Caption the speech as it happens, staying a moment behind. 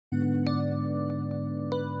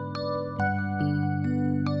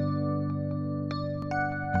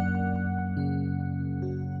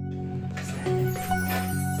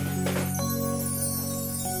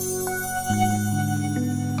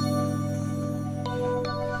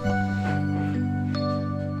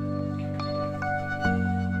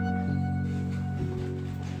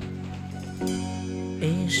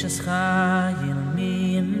es chayil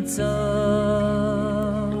mimtzo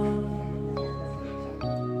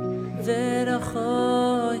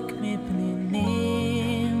ורחוק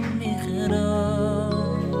מפנינים נכרה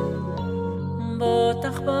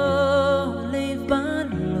בוטח בו לב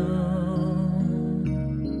בלום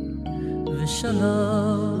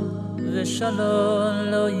ושלום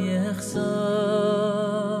לא יחזור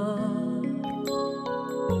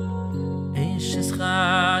איש es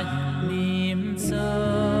chayil mimtzo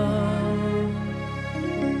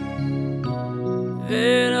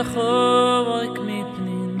ורחוק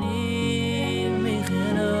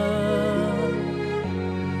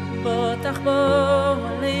בו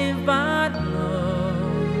לב בלום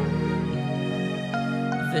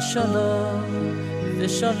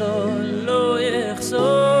ושלום לא יחזור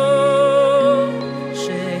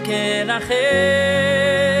שכן אחר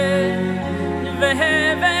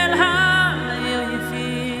והבל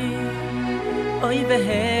היופי אוי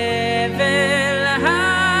והבל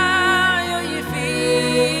היופי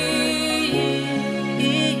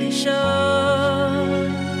אישו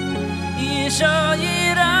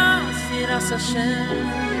Ras Hashem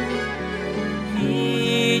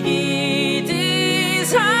Yidis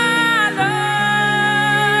Halav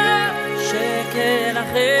Shekel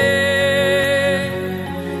Acher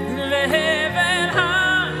Vehevel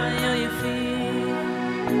HaYoifi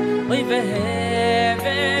Oy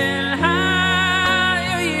Vehevel HaYoifi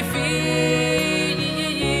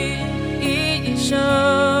Isho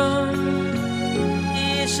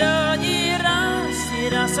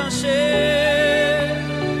Yiras Hashem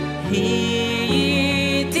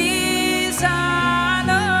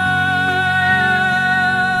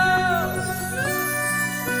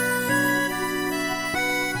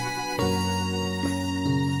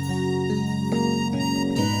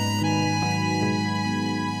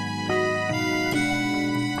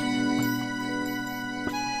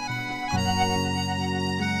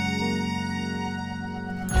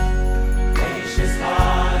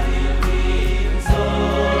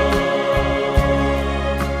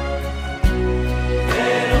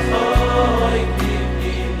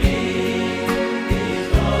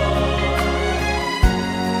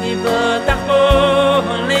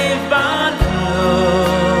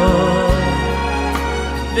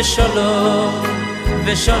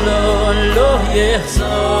ושלום לא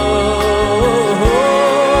יחזור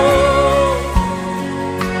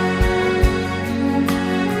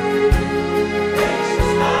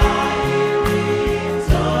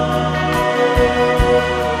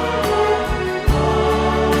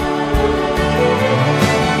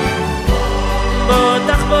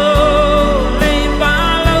בוטח בו לב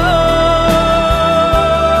בלום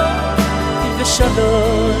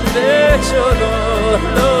ושלום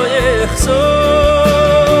לא יחזור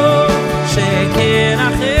שכן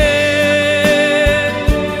אחר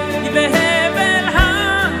והבל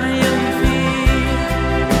היופי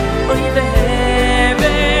אוי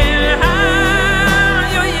והבל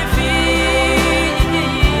היופי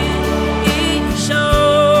אישו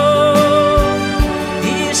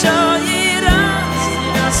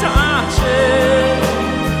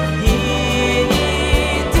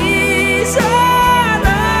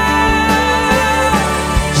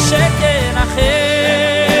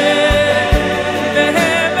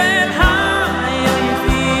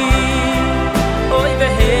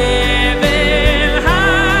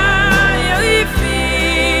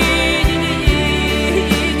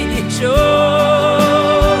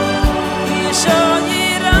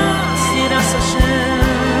ירס השם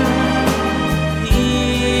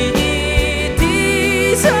ידיס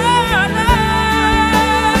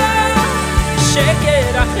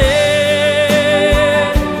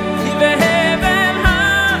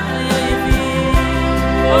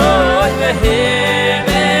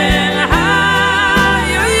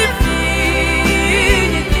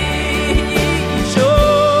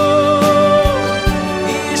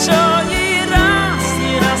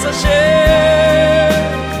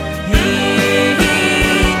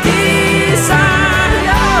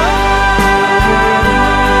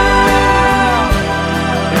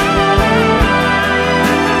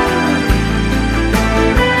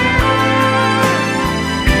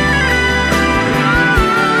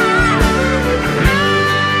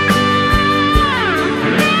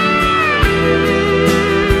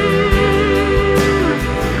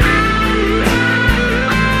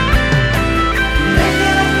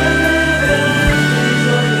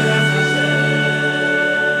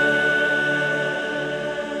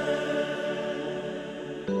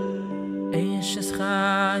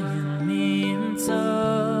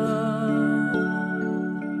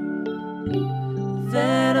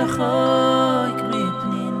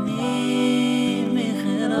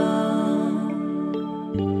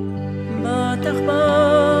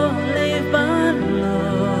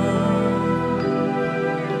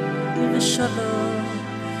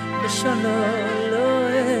לשונו לא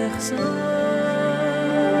אחזור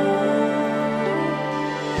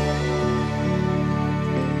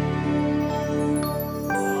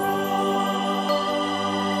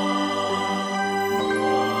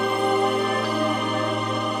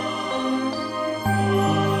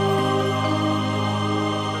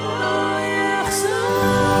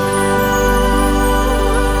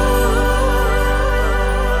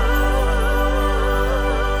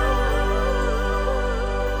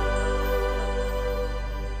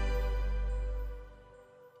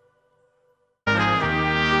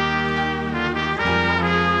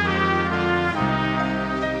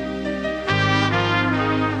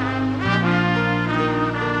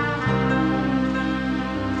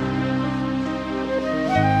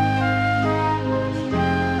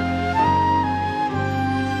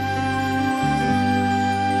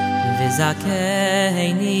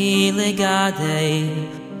זכני לגדי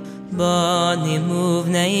בונים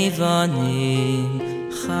ובני בנים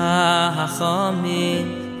חכמים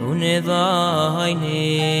ונבונים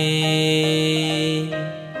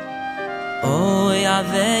אוי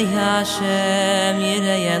אבי השם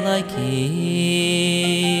ירא אלוקים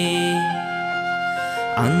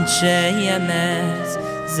אנשי אמת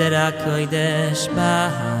זרע קודש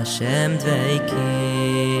בהשם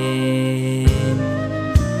דבקים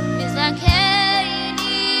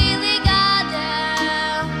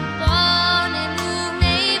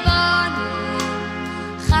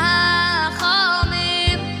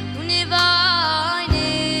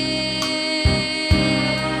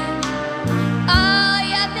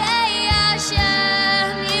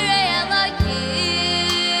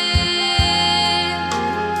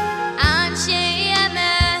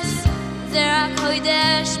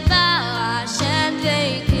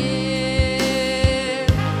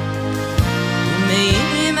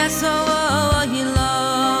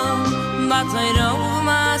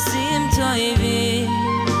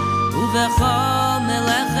ובכל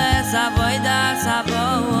מלאכת עבודת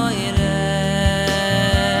הבורא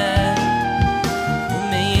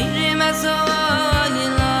ומאירים הזוהר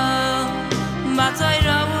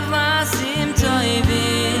בתורה ובמעשים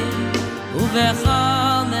טובים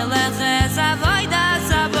ובכל מלאכת עבודת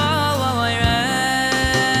הבורא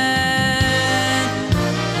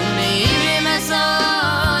ומאירים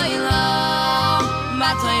הזוהר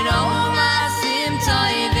בתורה ובמעשים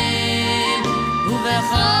טובים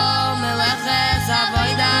ובכל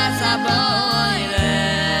avoidas aboire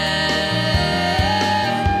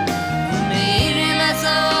umirim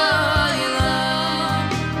asoylo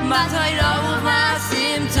matayro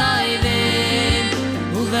umasim toivim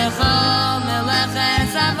uvechol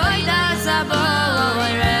melechas avoidas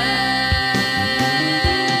aboire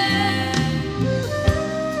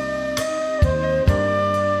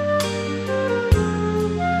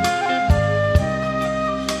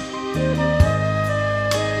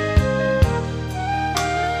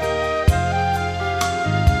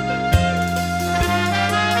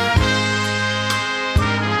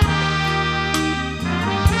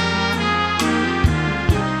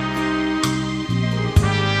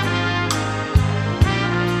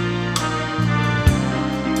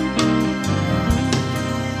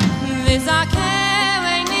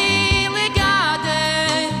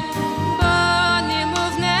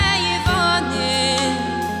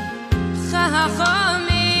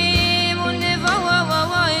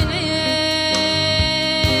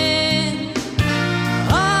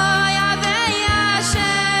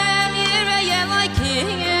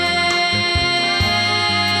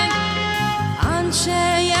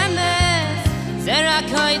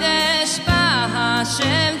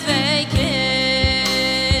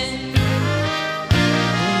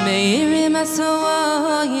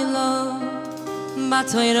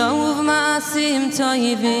בתורה ובמעשים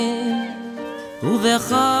טובים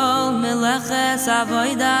ובכל מלאכת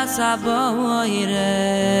עבודת הבורא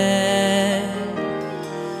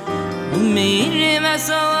ומאירים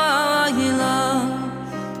הזוהר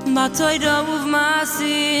בתורה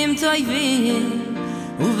ובמעשים טובים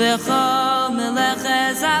ובכל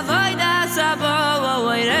מלאכת עבודת הבורא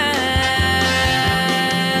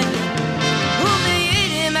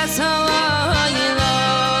ומאירים הזוהר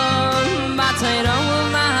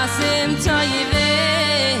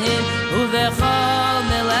ובכל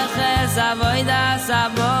מלאכת עבודת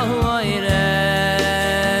הבורא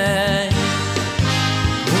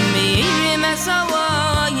ומאירים הזוהר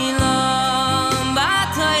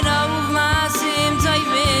בתורה ובמעשים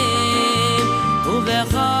טובים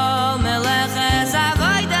ובכל מלאכת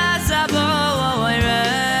עבודת הבורא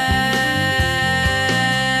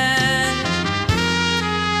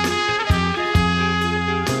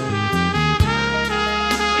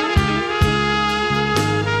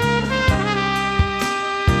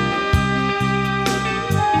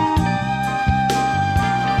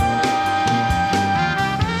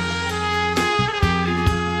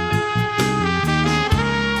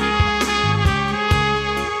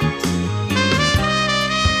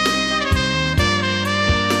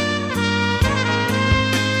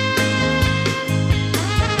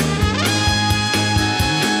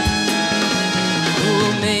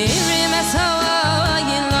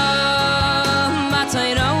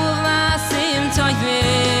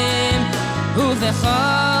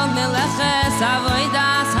ובכל מלאכת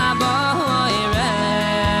עבודת הבורא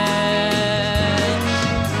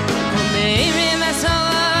ומאירים את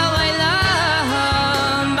העולם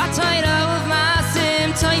בתורה ובמעשים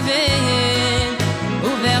טובים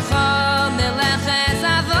ובכל מלאכת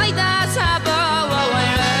עבודת הבורא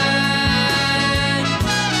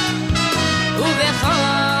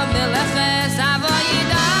ובכל מלאכת עבודת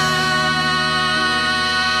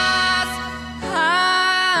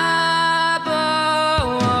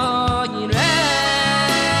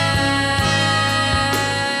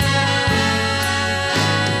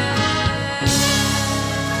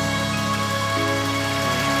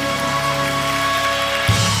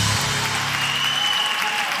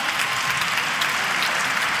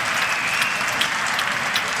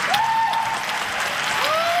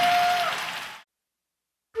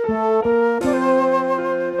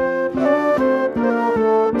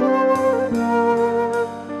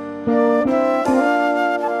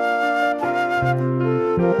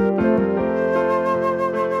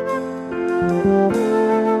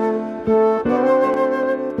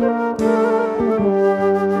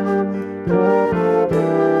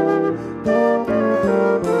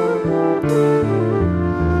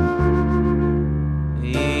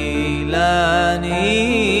אילן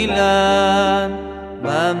אילן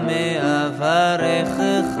במה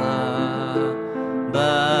אברכך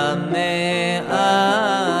במה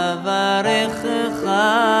אברכך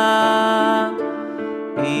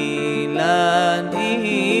אילן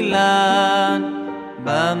אילן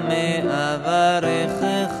במה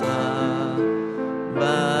אברכך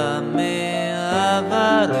במה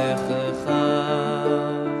אברכך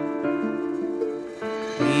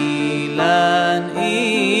אילן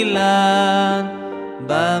אילן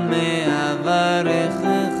במה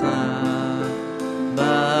אברכך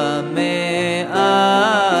במה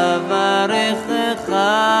אברכך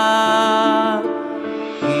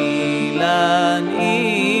אילן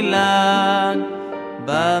אילן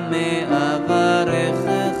במה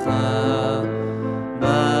אברכך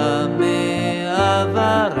במה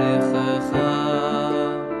אברכך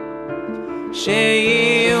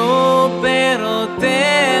שיהיו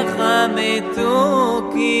פירותיך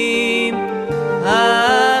מתוקים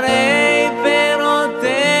הרי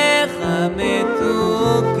פירותיך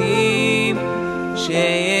מתוקים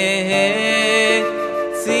שיהיה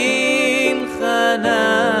צילך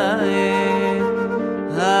נאה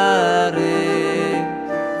הרי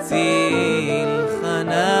צילך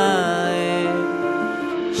נאה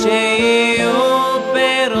שיהיו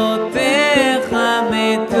פירותיך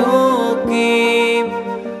מתוקים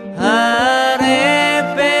הרי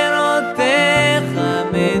פירותיך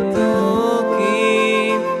מתוקים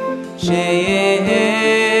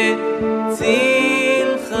שיהיה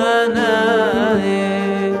צילך נאה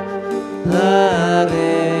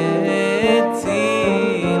הרי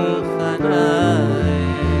צילך נאה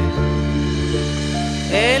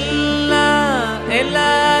אלא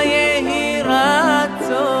יהי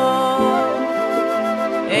רצון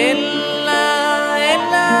אלא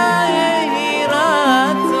יהי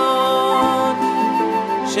רצון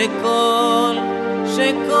שכל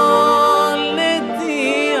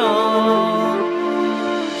נטיעות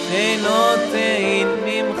שנותן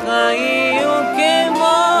ממך יהיו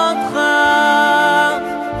כמותך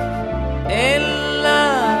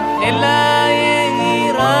אלא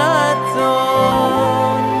יהי רצון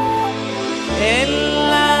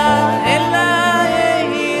אלא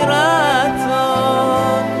יהי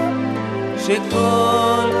רצון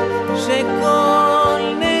שכל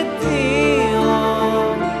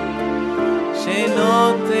נטיעות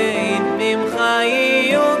שנותן ממך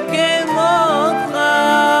יהיו כמותך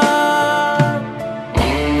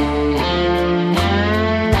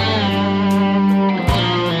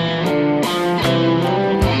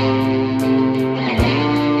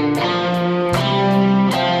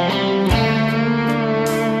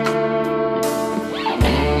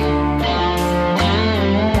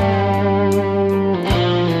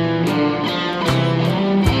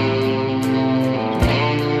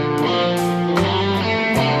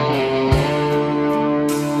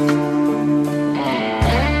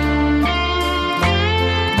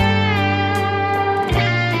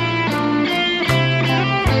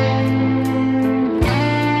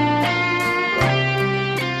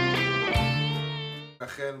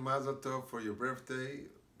Mazel tov for your birthday,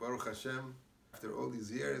 Baruch Hashem. After all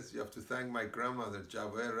these years, you have to thank my grandmother,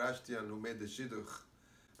 Javoe Rashtian, who made the shidduch,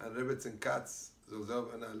 and Rebbetzin Katz,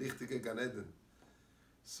 Zozov and Alichtige Gan Eden.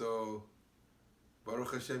 So,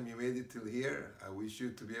 Baruch Hashem, you made it till here. I wish you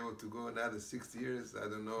to be able to go another 6 years. I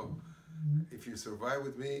don't know if you survive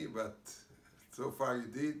with me, but so far you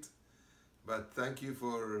did. But thank you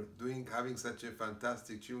for having such a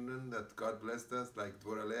fantastic children that God blessed us, like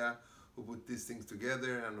Dvoralea, who put these things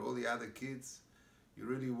together, and all the other kids. You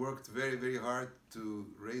really worked very, very hard to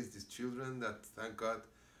raise these children that, thank God,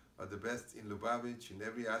 are the best in Lubavitch in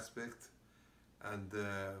every aspect. And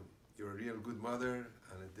you're a real good mother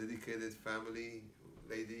and a dedicated family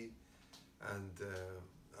lady. And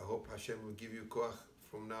I hope Hashem will give you koach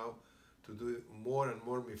from now to do more and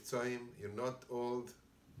more mivtzoim. You're not old.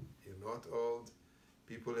 You're not old.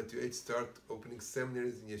 People at your age start opening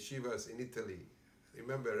seminaries in yeshivas in Italy.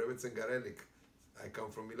 Remember, Rebbe Garelik, I come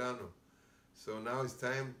from Milano. So now it's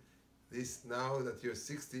time, now that you're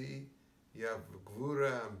 60, you have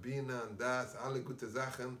Gvura and Bina and Das, alle gute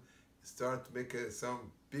Sachen, start making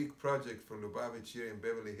some big project for Lubavitch here in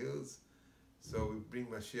Beverly Hills. So we bring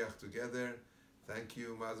Mashiach together. Thank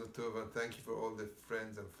you, Mazel Tov, and thank you for all the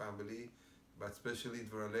friends and family, but especially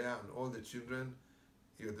Dvoralea and all the children.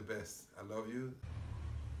 You're the best. I love you.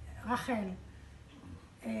 Rachel,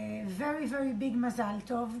 very, very big Mazal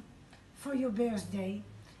Tov for your birthday.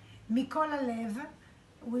 Mikol Halev,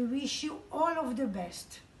 we wish you all of the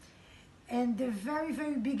best. And a very,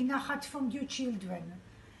 very big nachat from your children.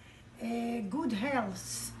 Good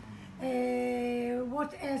health.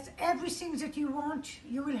 What else? Everything that you want,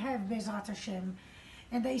 you will have, Bezrat Hashem.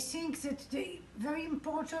 And I think that very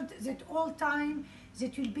important that all time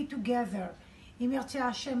that we'll be together. Im Yirtzeh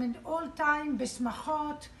Hashem, and all time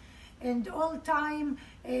besmachot, and all time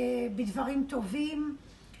bidvarim tovim.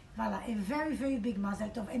 Voilà, a very, very big Mazel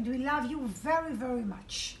Tov, and we love you very, very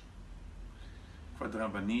much. כבוד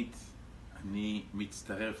רבנית, אני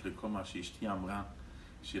מצטרף לכל מה שאשתי אמרה,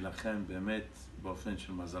 שלכם באמת באופן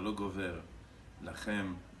של מזלו גובר,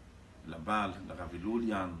 לכם, לבעל, לרב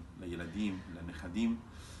אילוליאן, לילדים, לנכדים,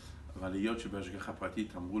 אבל היות שבהשגחה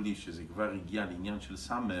פרטית אמרו לי שזה כבר הגיע לעניין של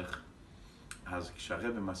סמך, אז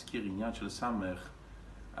כשהרבא מזכיר עניין של סמך,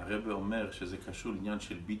 הרבא אומר שזה קשור לעניין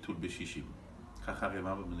של ביטול בשישים. ככה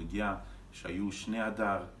הרבא בנגיע שהיו שני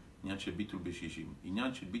אדר, עניין של ביטול בשישים.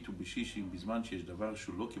 עניין של ביטול בשישים, בזמן שיש דבר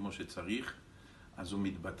שהוא לא כמו שצריך, אז הוא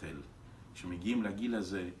מתבטל. כשמגיעים לגיל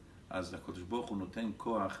הזה, אז הקדוש ברוך הוא נותן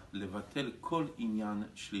כוח לבטל כל עניין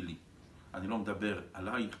שלילי. אני לא מדבר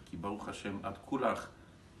עלייך, כי ברוך השם, את כולך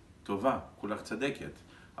טובה, כולך צדקת.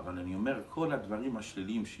 אבל אני אומר, כל הדברים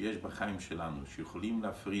השליליים שיש בחיים שלנו, שיכולים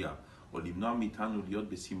להפריע, או למנוע מאיתנו להיות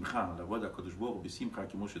בשמחה, לעבוד הקדוש ברוך הוא בשמחה,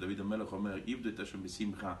 כמו שדוד המלך אומר, עבדו את השם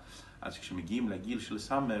בשמחה. אז כשמגיעים לגיל של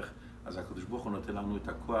סמך, אז הקדוש ברוך הוא נותן לנו את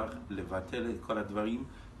הכוח לבטל את כל הדברים,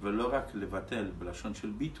 ולא רק לבטל בלשון של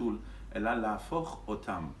ביטול, אלא להפוך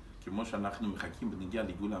אותם. כמו שאנחנו מחכים בנגיעה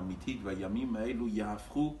לגאולה האמיתית, והימים האלו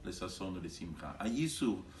יהפכו לששון ולשמחה.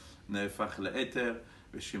 הייסור נהפך לאתר,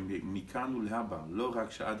 ושמכאן ולהבא, לא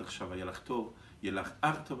רק שעד עכשיו היה לך טוב, יהיה לך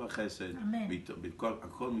אך טוב החסד,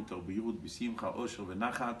 הכל מתוך בהירות, בשמחה, אושר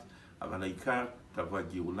ונחת, אבל העיקר תבוא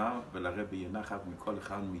הגאולה, ולרבי יהיה נחת מכל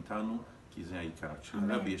אחד מאיתנו, כי זה העיקר.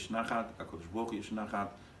 כשלרבי יש נחת, הקדוש ברוך הוא יש נחת,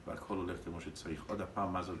 והכל הולך כמו שצריך. עוד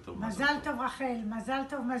הפעם, מזל טוב, מזל טוב רחל, מזל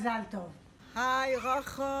טוב, מזל טוב. Hi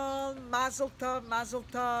Rachel, Mazel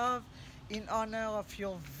Tov, in honor of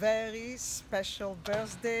your very special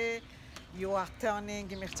birthday. You are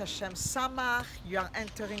turning, Im Yirtzeh Hashem Samach, you are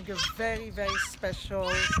entering a very, very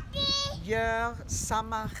special year.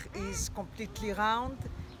 Samach is completely round.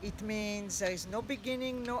 It means there is no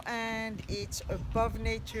beginning, no end. It's above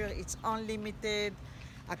nature, it's unlimited.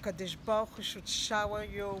 HaKadosh Baruch Hu should shower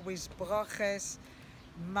you with brachas.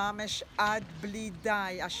 Mamesh ad bli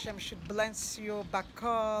dai. Hashem should bless you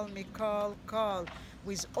bakol, mikol, kol,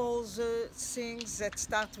 with all the things that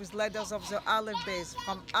start with letters of the Aleph base,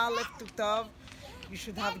 from Aleph to Tov. You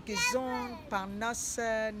should have Gezun,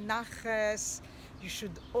 Parnassah, Naches. You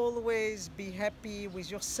should always be happy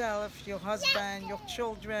with yourself, your husband, your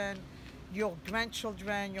children, your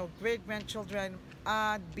grandchildren, your great-grandchildren.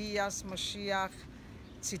 Ad bias Moshiach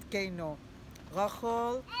Tzidkeinu.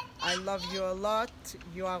 Rachel, I love you a lot.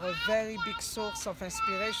 You are a very big source of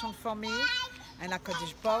inspiration for me, and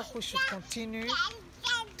HaKadosh Baruch Hu should continue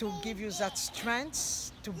to give you that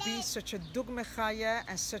strength to be such a dugme chaya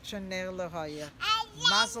and such a ner l'haya.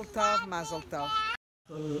 Mazel tov, mazel tov.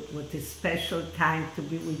 What a special time to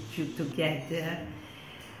be with you together.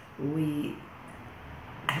 We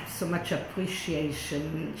have so much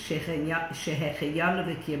appreciation. שהחיינו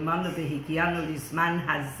וקיימנו והגיענו לזמן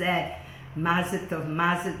הזה. Mazel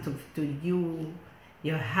tov to you,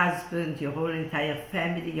 your husband, your whole entire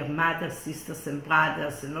family, your mother, sisters and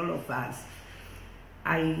brothers, and all of us.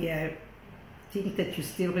 I think that you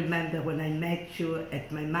still remember when I met you at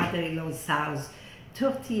my mother-in-law's house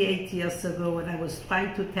 38 years ago when I was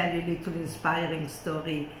trying to tell you a little inspiring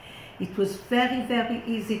story. It was very, very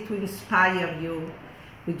easy to inspire you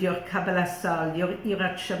with your Kabbalah soul, your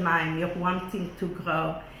Irat Shamayim, your wanting to grow.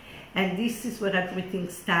 And this is where everything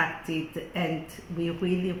started, and we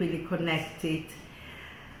really, really connected.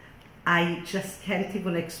 I just can't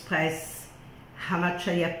even express how much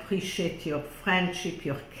I appreciate your friendship,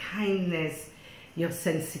 your kindness, your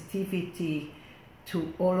sensitivity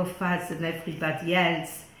to all of us and everybody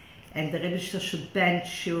else. And the Rebbe should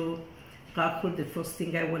bench you. Rachel, the first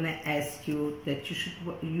thing I want to ask you, that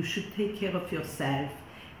you should take care of yourself.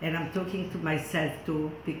 And I'm talking to myself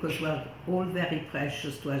too, because we're all very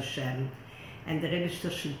precious to Hashem. And the Rebbe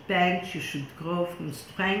should bench, you should grow from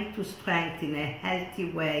strength to strength in a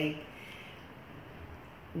healthy way.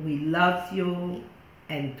 We love you,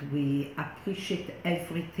 and we appreciate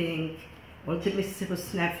everything, all the Mesiras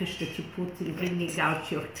Nefesh that you put in bringing out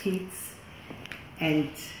your kids, and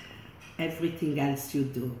everything else you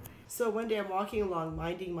do. So one day I'm walking along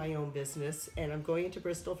minding my own business, and I'm going into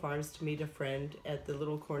Bristol Farms to meet a friend at the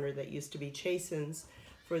little corner that used to be Chasen's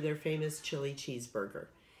for their famous chili cheeseburger.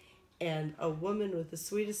 And a woman with the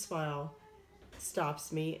sweetest smile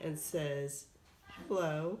stops me and says,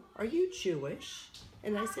 "Hello, are you Jewish?"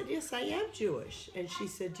 And I said, "Yes, I am Jewish." And she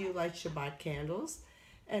said, "Do you light Shabbat candles?"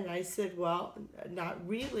 And I said, "Well, not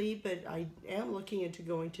really, but I am looking into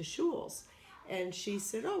going to shuls." And she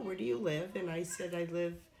said, "Oh, where do you live?" And I said, "I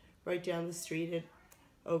live right down the street at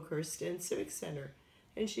Oakhurst and Civic Center."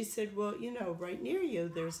 And she said, "Well, you know, right near you,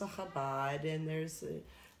 there's a Chabad, and there's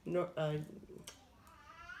a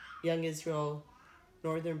Young Israel,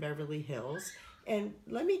 Northern Beverly Hills. And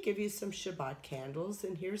let me give you some Shabbat candles.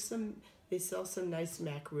 And here's some, they sell some nice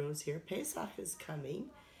macaroons here. Pesach is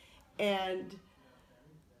coming." And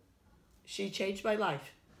she changed my life.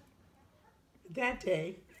 That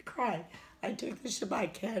day, I cried. I took the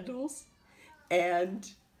Shabbat candles, and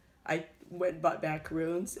I went and bought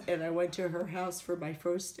macaroons, and I went to her house for my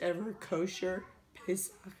first ever kosher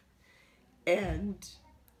Pesach. And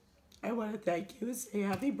I want to thank you and say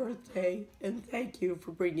happy birthday, and thank you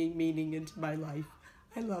for bringing meaning into my life.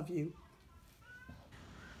 I love you.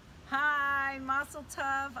 Hi, Mazel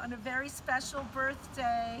Tov on a very special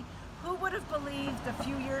birthday. Who would have believed a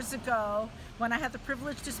few years ago, when I had the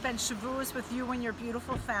privilege to spend Shavuos with you and your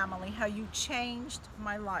beautiful family, how you changed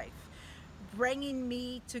my life, bringing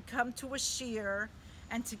me to come to a shiur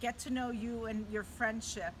and to get to know you, and your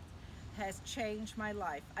friendship has changed my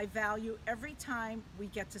life. I value every time we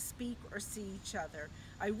get to speak or see each other.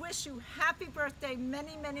 I wish you happy birthday,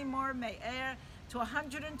 many, many more. May air to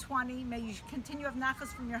 120. May you continue to have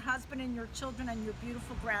nachas from your husband and your children and your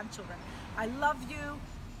beautiful grandchildren. I love you.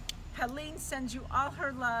 Helene sends you all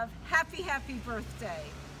her love. Happy, happy birthday.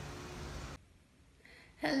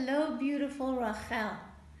 Hello, beautiful Rachel.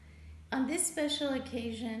 On this special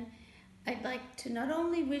occasion, I'd like to not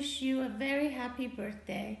only wish you a very happy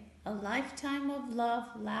birthday, a lifetime of love,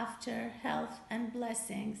 laughter, health, and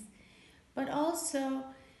blessings, but also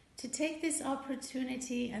to take this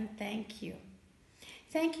opportunity and thank you.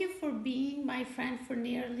 Thank you for being my friend for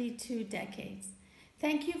nearly 2 decades.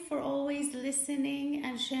 Thank you for always listening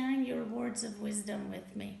and sharing your words of wisdom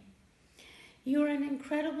with me. You're an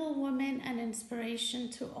incredible woman and inspiration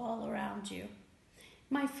to all around you.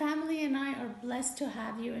 My family and I are blessed to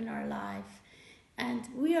have you in our life, and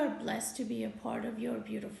we are blessed to be a part of your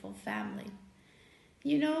beautiful family.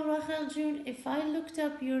 You know, Rachel June, if I looked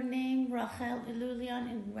up your name, Rachel Illulian,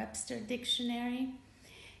 in Webster Dictionary,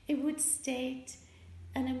 it would state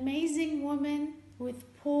an amazing woman with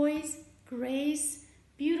poise, grace,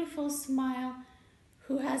 beautiful smile,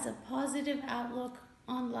 who has a positive outlook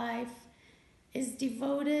on life, is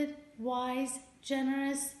devoted, wise,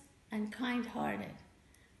 generous, and kind-hearted.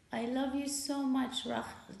 I love you so much,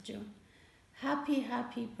 Rachel June. Happy,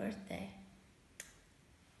 happy birthday.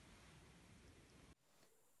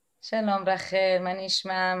 שלום רחל, מה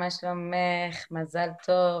נשמע? מה שלומך? מזל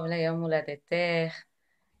טוב ליום הולדתך.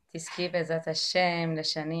 תזכי בעזרת השם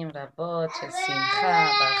לשנים רבות של שמחה,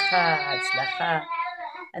 ברכה, הצלחה.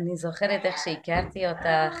 אני זוכרת איך שהכרתי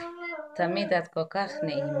אותך, תמיד את כל כך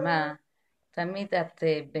נעימה, תמיד את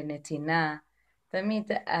בנתינה,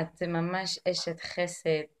 תמיד את ממש אשת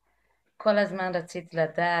חסד. כל הזמן רצית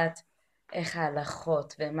לדעת איך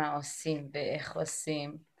ההלכות ומה עושים ואיך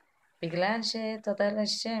עושים. בגלל שתודה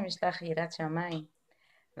לשם, יש לך יראת שמיים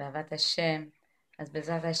ואהבת השם, אז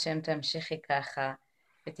בעזרת השם תמשיכי ככה,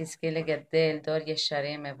 ותזכי לגדל דור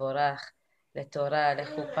ישרים מבורך, לתורה,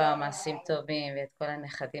 לחופה ומעשים טובים, ואת כל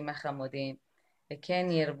הנכדים החמודים, וכן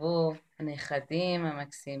ירבו הנכדים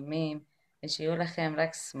המקסימים, ושיהיו לכם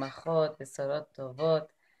רק שמחות ובשורות טובות,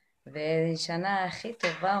 ושנה הכי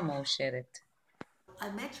טובה ומאושרת. I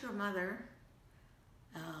met your mother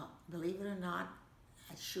believe it or not,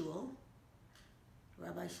 at Shul,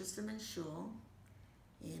 Rabbi Schusterman Shul,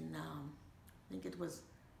 in, I think it was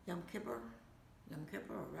Yom Kippur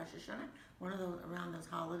or Rosh Hashanah, one of those, around those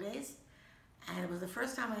holidays. And it was the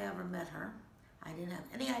first time I ever met her. I didn't have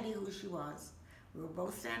any idea who she was. We were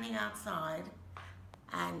both standing outside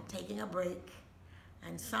and taking a break.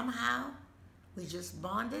 And somehow we just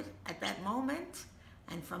bonded at that moment.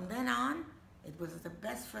 And from then on, it was the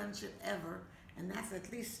best friendship ever. And that's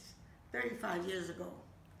at least 35 years ago.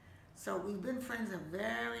 So we've been friends a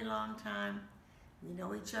very long time. We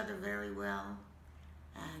know each other very well.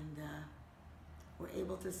 And we're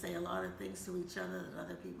able to say a lot of things to each other that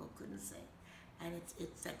other people couldn't say. And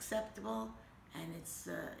it's acceptable, and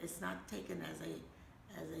it's not taken as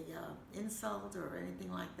a insult or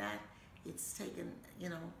anything like that. It's taken, you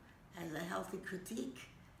know, as a healthy critique,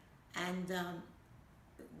 and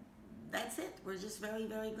that's it. We're just very,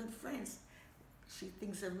 very good friends. She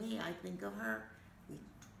thinks of me, I think of her.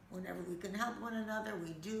 Whenever we can help one another,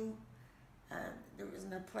 we do. There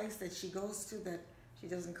isn't a place that she goes to that she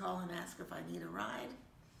doesn't call and ask if I need a ride.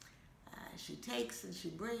 She takes and she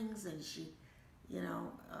brings, and she, you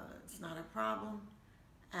know, it's not a problem.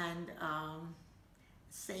 And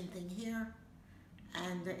same thing here.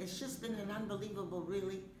 And it's just been an unbelievable,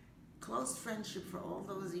 really close friendship for all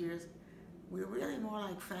those years. We're really more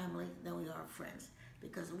like family than we are friends,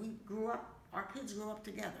 because we grew up, our kids grew up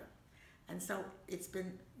together. And so it's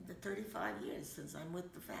been the 35 years since I'm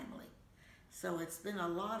with the family. So it's been a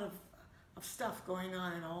lot of stuff going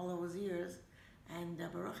on in all those years. And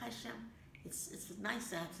Baruch Hashem, it's nice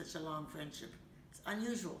to have such a long friendship. It's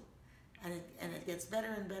unusual. And it gets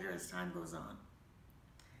better and better as time goes on.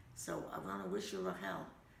 So I want to wish you, Rachel,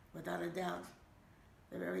 without a doubt,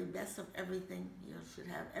 the very best of everything. You should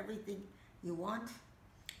have everything you want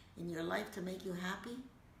in your life to make you happy.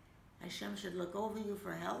 Hashem should look over you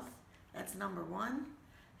for health. That's number one.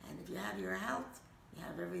 And if you have your health, you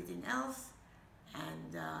have everything else.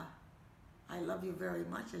 And I love you very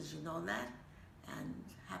much, as you know that. And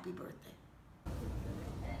happy birthday.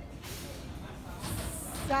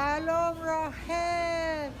 Salom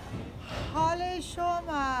Rachel, Hale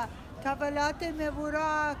Shoma, Tavalate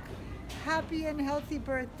Mevurak, happy and healthy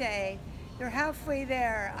birthday. You're halfway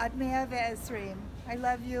there, Ad Mea Ve'esrim. I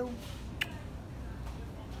love you.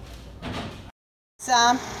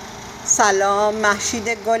 سلام محشید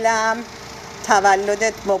گلم،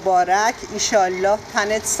 تولدت مبارک، ایشالله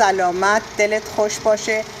تنت سلامت، دلت خوش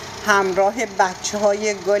باشه، همراه بچه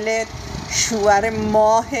های گلت، شوهر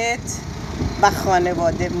ماهت و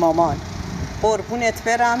خانواده مامان. قربونت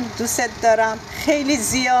برم، دوست دارم خیلی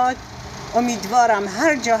زیاد. امیدوارم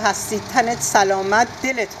هر جا هستی تنت سلامت،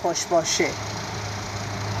 دلت خوش باشه.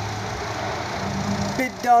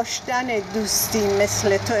 به داشتن دوستی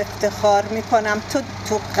مثل تو افتخار میکنم.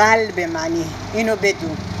 تو قلب منی، اینو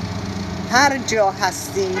بدون. هر جا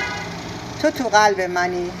هستی تو قلب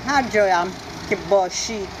منی. هر جایم که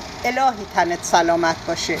باشی الهی تنت سلامت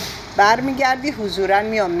باشه. برمیگردی حضورا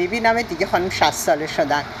میام میبینم دیگه. خانم 60 ساله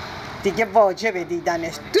شدن دیگه، واجب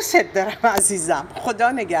دیدنش. دوست دارم عزیزم،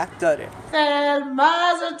 خدا نگهداره.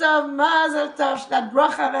 Mazel tov, shnat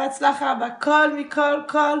bracha ve'atzlacha b'kol mikol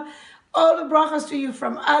kol. All the brachas to you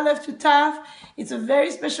from Aleph to Taf. It's a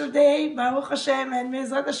very special day, Baruch Hashem, and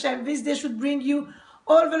Me'ezrat Hashem. This day should bring you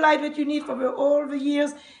all the light that you need for all the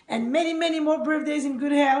years, and many, many more birthdays in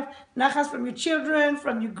good health. Nachas from your children,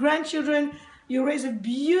 from your grandchildren. You raise a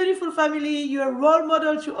beautiful family. You're a role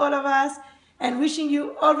model to all of us, and wishing you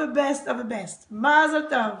all the best of the best. Mazel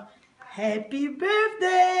tov. Happy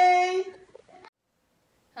birthday!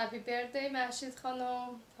 Happy birthday, Mashid Khanum.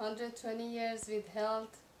 120 years with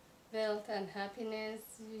health, wealth, and happiness.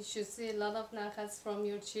 You should see a lot of nachas from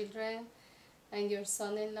your children and your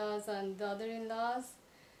son-in-laws and daughter-in-laws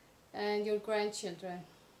and your grandchildren.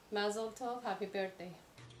 Mazel tov, happy birthday.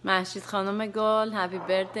 Mashid Khanum Gol, happy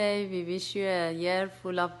birthday. We wish you a year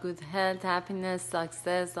full of good health, happiness,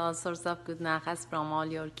 success, all sorts of good nachas from all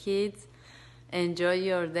your kids. Enjoy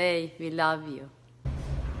your day. We love you.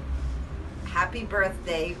 Happy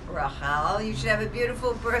birthday, Rachel. You should have a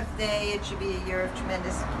beautiful birthday. It should be a year of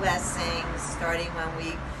tremendous blessings, starting when we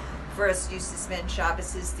first used to spend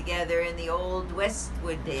Shabbases together in the old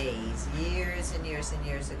Westwood days, years and years and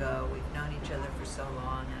years ago. We've known each other for so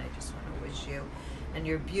long, and I just want to wish you and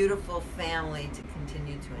your beautiful family to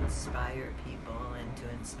continue to inspire people and to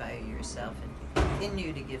inspire yourself, and to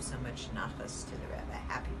continue to give so much nachas to the Rebbe.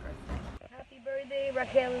 Happy birthday. Happy birthday,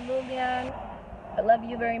 Rachel Illulian. I love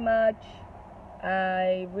you very much.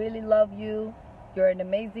 I really love you. You're an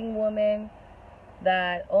amazing woman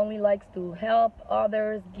that only likes to help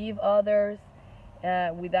others, give others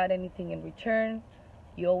without anything in return.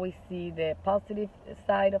 You always see the positive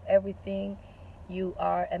side of everything. You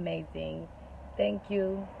are amazing. Thank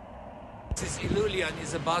you. Mrs. Illulian,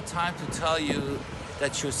 it's about time to tell you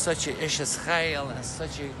that you're such a Ishes Chayil and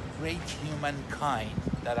such a great humankind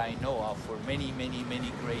that I know of for many, many,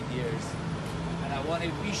 many great years. And I want to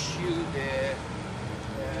wish you the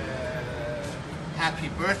happy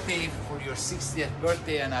birthday for your 60th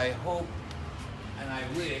birthday, and I hope and I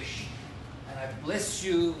wish and I bless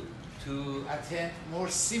you to attend more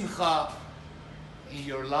simcha in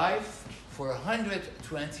your life for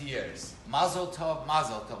 120 years. Mazel tov,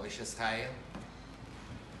 Ishes Chayil.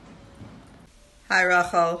 Hi,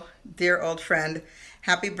 Rachel, dear old friend.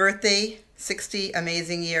 Happy birthday, 60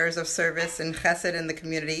 amazing years of service and chesed in the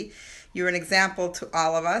community. You're an example to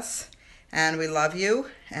all of us, and we love you,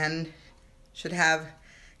 and should have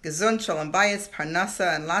gesund, shalom bayis,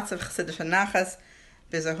 parnasa, and lots of chesidish nachas.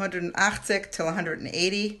 There's 180 till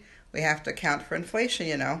 180. We have to account for inflation,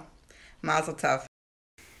 you know. Mazel tov.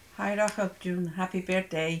 Hi, Rachel June. Happy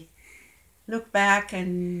birthday. Look back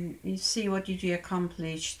and you see what you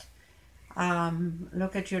accomplished.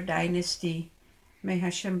 Look at your dynasty. May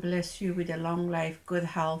Hashem bless you with a long life, good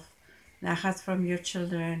health, nachas from your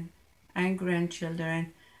children and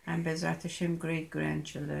grandchildren, and Bezrat Hashem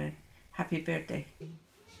great-grandchildren. Happy birthday.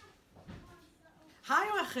 Hi,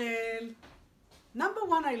 Rachel. Number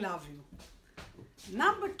one, I love you.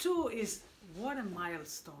 Number two is, what a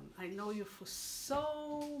milestone. I know you for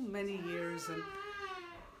so many years, and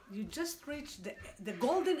you just reached the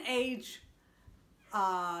golden age,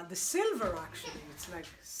 the silver actually. It's like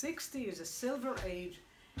 60 is a silver age,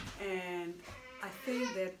 and I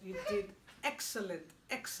think that you did excellent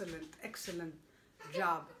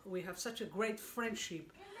job. We have such a great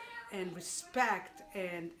friendship and respect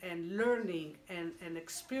and learning and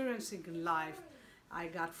experiencing in life I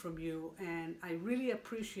got from you, and I really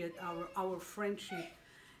appreciate our friendship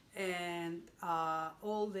and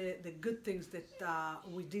all the good things that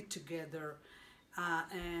we did together.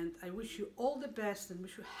 And I wish you all the best and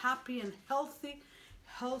wish you happy and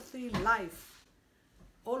healthy life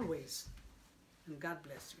always. And God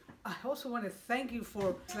bless you. I also want to thank you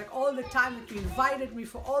for all the time that you invited me,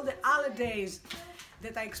 for all the holidays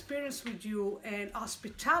that I experienced with you, and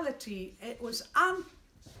hospitality. It was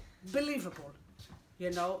unbelievable. You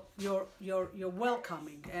know, you're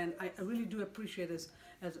welcoming, and I really do appreciate this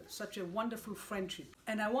as such a wonderful friendship.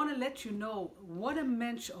 And I want to let you know what a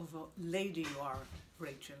mensch of a lady you are,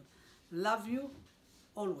 Rachel. Love you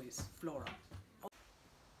always, Flora.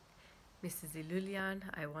 Mrs. Illulian,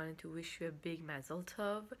 I wanted to wish you a big mazel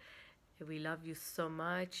tov. We love you so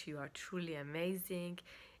much. You are truly amazing.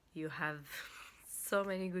 You have so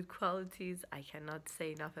many good qualities. I cannot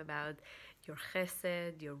say enough about your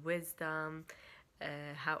chesed, your wisdom,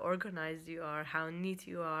 how organized you are, how neat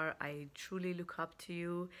you are. I truly look up to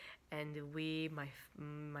you, and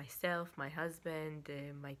myself, my husband,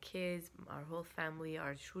 my kids, our whole family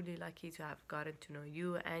are truly lucky to have gotten to know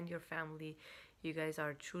you and your family. You guys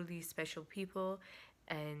are truly special people,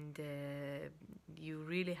 and you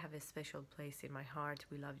really have a special place in my heart.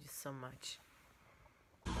 We love you so much.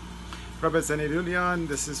 Rabbi Illulian,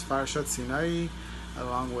 this is Farashat Sinai,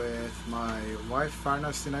 along with my wife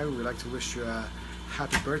Farna Sinai. We'd like to wish you a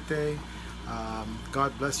happy birthday.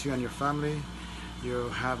 God bless you and your family. You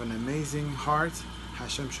have an amazing heart.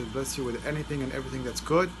 Hashem should bless you with anything and everything that's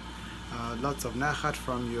good. Lots of nachat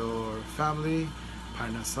from your family,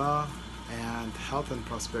 parnasa, and health and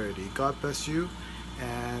prosperity. God bless you,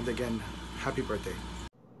 and again, happy birthday.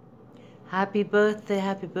 Happy birthday,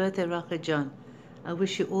 Rachel John. I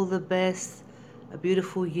wish you all the best, a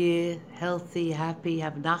beautiful year, healthy, happy,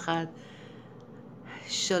 have nachat,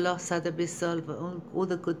 shalom, sada bisol, all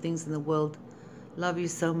the good things in the world. Love you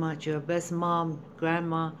so much. You're a best mom,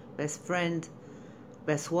 grandma, best friend,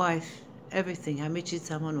 best wife, everything. Hamichi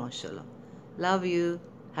tzamon mashallah. Love you.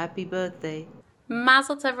 Happy birthday.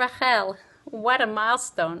 Mazel tov, Rachel. What a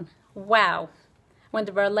milestone. Wow. When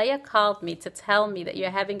the Berleya called me to tell me that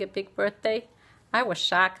you're having a big birthday, I was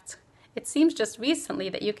shocked. It seems just recently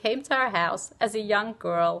that you came to our house as a young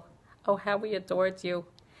girl. Oh, how we adored you.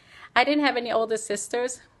 I didn't have any older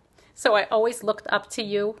sisters, so I always looked up to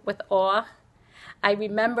you with awe. I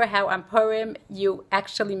remember how on Purim you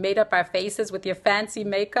actually made up our faces with your fancy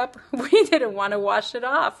makeup. We didn't want to wash it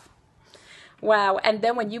off. Wow, and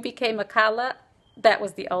then when you became a Kala, that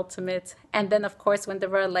was the ultimate. And then, of course, when the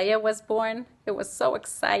Verleya was born, it was so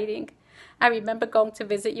exciting. I remember going to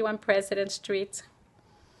visit you on President Street.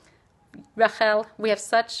 Rachel, we have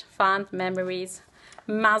such fond memories.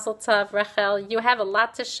 Mazel tov, Rachel. You have a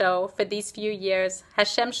lot to show for these few years.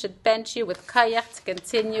 Hashem should bench you with kayach to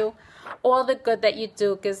continue all the good that you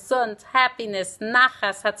do. Gesund, happiness,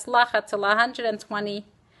 nachas, hatzlacha till 120.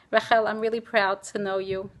 Rachel, I'm really proud to know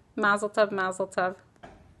you. Mazel tov, mazel tov.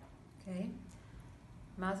 Okay.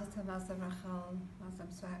 Mazel tov, Rachel. Mazel,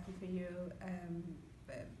 I'm so happy for you.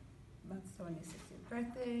 Mazel on your 60th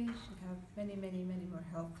birthday. You should have many, many, many more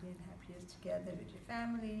healthy and happy years together with your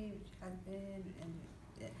family, with your husband, and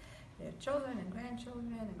your children and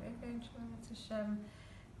grandchildren and great-grandchildren. It's Hashem.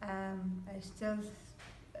 I still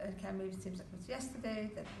can't believe it seems like it was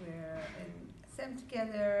yesterday that we're in Sem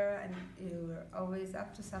together, and you were always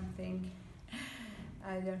up to something.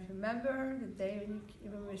 I don't remember the day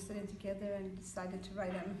when we were sitting together and decided to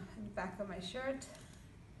write on the back of my shirt.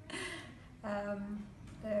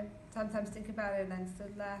 Sometimes think about it and I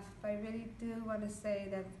still laugh, but I really do want to say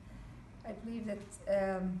that I believe that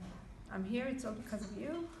I'm here, it's all because of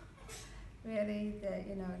you. Really,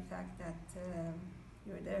 in fact that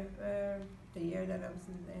you were there the year that I was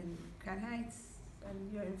in Crown Heights, and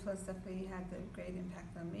your influence definitely had a great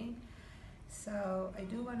impact on me. So I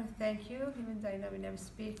do want to thank you, even though I know we never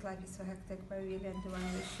speak, like it's so hectic, but I really do want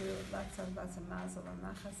to wish you lots of mazel and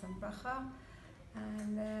nachas and bracha,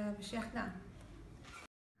 and b'shiachna.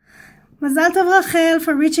 Mazal tov Rachel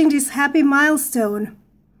for reaching this happy milestone.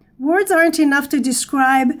 Words aren't enough to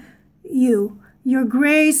describe you. Your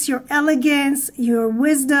grace, your elegance, your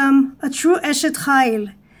wisdom, a true Eshet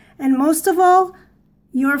Chayil, and most of all,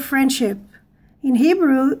 your friendship. In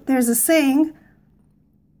Hebrew, there's a saying,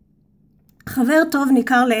 Chaver tov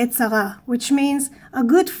nikar le'et tzara, which means a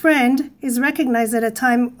good friend is recognized at a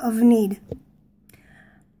time of need.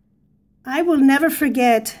 I will never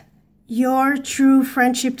forget your true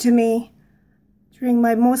friendship to me during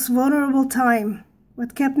my most vulnerable time.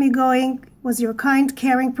 What kept me going was your kind,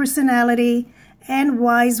 caring personality and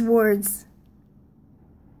wise words.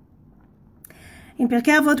 In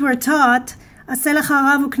Pirkei Avot we're taught, Aseh lecha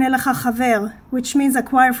rav ukneh lecha chaver, which means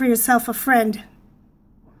acquire for yourself a friend.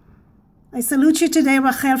 I salute you today,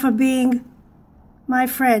 Rachel, for being my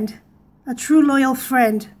friend, a true loyal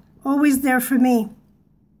friend, always there for me.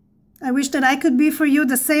 I wish that I could be for you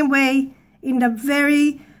the same way, in the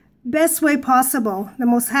very best way possible, the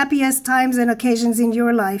most happiest times and occasions in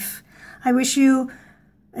your life. I wish you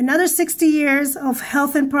another 60 years of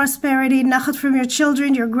health and prosperity, nachat from your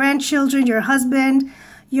children, your grandchildren, your husband,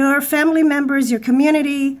 your family members, your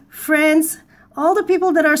community, friends, all the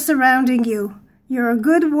people that are surrounding you. You're a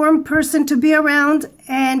good, warm person to be around,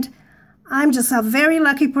 and I'm just a very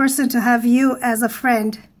lucky person to have you as a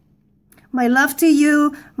friend. My love to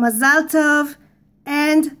you, Mazal Tov,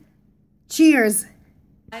 and cheers.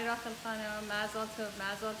 Hi Rachel Khanam, Mazal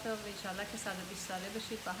Tov, Inshallah ke 120 sale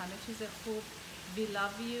bashid ba hame cheez khoob. We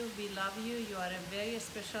love you, you are a very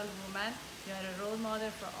special woman. You are a role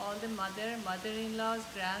model for all the mother-in-laws,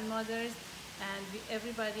 grandmothers, and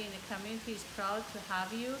everybody in the community is proud to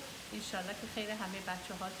have you. انشالله که خیر همه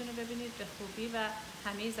بچه هاتون رو ببینید به خوبی و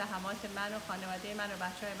همه زحمات من و خانواده من و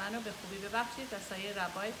بچه های من رو به خوبی ببخشید و سایه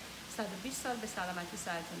ربای 120 سال به سلامتی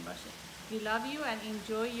سرتون باشه. We love you and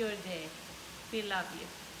enjoy your day. We love you.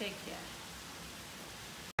 Take care.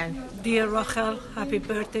 Dear Rachel, happy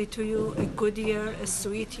birthday to you. A good year, a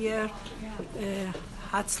sweet year.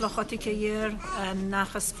 Hatzlachatik year and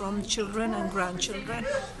nachas from children and grandchildren.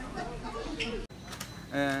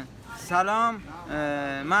 سلام،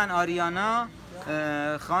 من آریانا،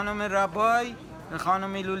 خانم ربای،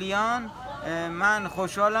 خانم ایلولیان. من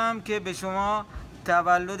خوشحالم که به شما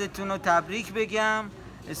تولدتون رو تبریک بگم.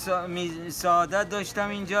 سعادت داشتم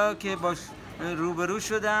اینجا که با روبرو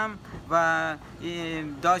شدم و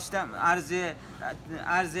داشتم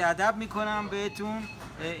عرض ادب میکنم بهتون.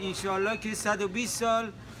 انشالله که 120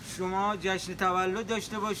 سال شما جشن تولد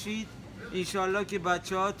داشته باشید. انشالله که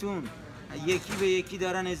بچه هاتون یکی به یکی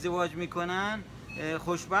دارن ازدواج میکنن،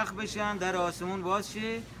 خوشبخت بشن، در آسمون باز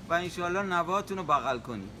شه و انشالله نواتون رو بغل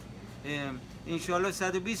کنید. انشالله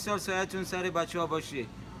 120 سال سایتون سر بچه ها باشه.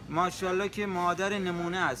 ماشاءالله که مادر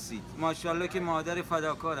نمونه هستید، ماشاءالله که مادر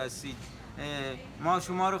فداکار هستید. ما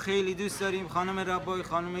شما رو خیلی دوست داریم خانم ربای،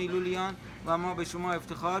 خانم ایلولیان، و ما به شما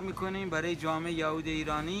افتخار میکنیم برای جامعه یهود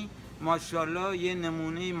ایرانی. ماشاءالله یه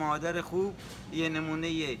نمونه مادر خوب، یه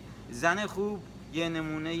نمونه زن خوب، یه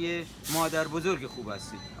نمونه مادر بزرگ خوب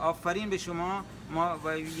هستید. آفرین به شما. ما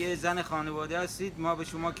و یه زن خانواده هستید، ما به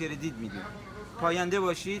شما کردیت میدیم. پاینده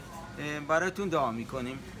باشید. براتون دعا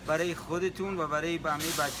میکنیم، برای خودتون و برای همه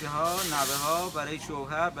بچه ها، نوه ها، برای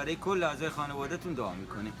شوهر، برای کل اعضای خانوادهتون دعا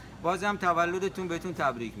میکنیم. بازم تولدتون بهتون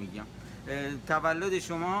تبریک میگم. تولد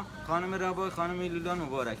شما خانم ربای، خانم ایلولیان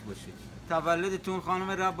مبارک باشه. تولدتون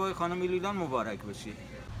خانم ربای، خانم ایلولیان مبارک باشه.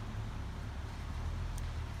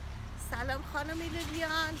 سلام خانم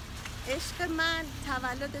ایلولیان، عشق من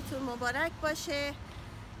تولدتون مبارک باشه.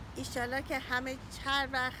 ایشالا که همه هر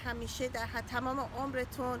وقت همیشه در تمام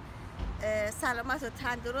عمرتون سلامت و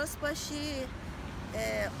تندرست باشی.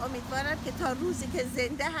 امیدوارم که تا روزی که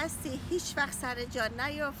زنده هستی هیچ وقت سر جا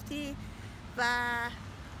نیافتی و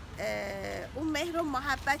اون مهر و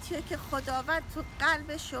محبتی که خداوند تو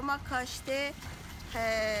قلب شما کاشته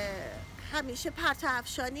همیشه پرتو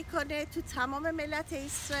افشانی کنه تو تمام ملت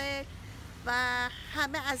اسرائیل و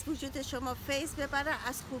همه از وجود شما فیض ببرن،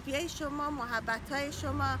 از خوبیای شما، محبتهای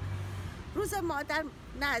شما. روز مادر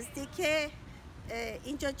نزدیکه،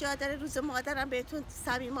 اینجا جا داره روز مادرم بهتون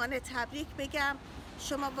صمیمانه تبریک بگم.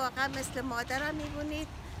 شما واقعا مثل مادرم میبونید.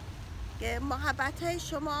 محبتهای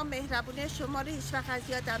شما، مهربونی شما رو هیچ وقت از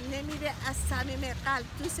یادم نمیره. از صمیم قلب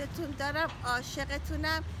دوستتون دارم،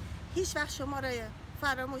 عاشقتونم، هیچ وقت شما رو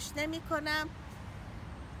فراموش نمی کنم.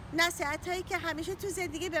 نصیحت هایی که همیشه تو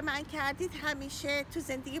زندگی به من کردید همیشه تو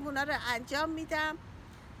زندگی اونا رو انجام میدم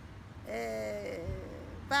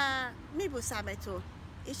و میبوسمتون.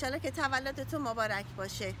 ایشالا که تولدتون مبارک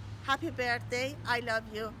باشه. Happy birthday. I love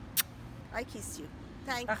you. I kiss you.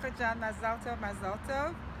 Thank you. Rachel John, Mazal Tov, Mazal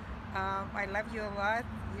Tov. I love you a lot.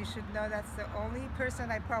 You should know that's the only person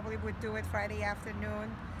I probably would do it Friday afternoon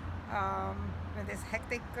in this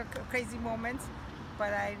hectic, crazy moments.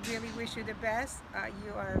 But I really wish you the best.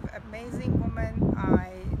 You are an amazing woman. I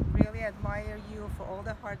really admire you for all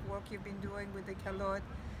the hard work you've been doing with the Kalot.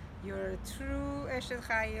 You're a true Eshet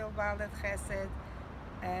Chayil, Balat Chesed.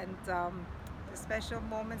 And the special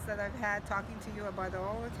moments that I've had talking to you about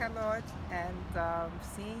all the Kalot and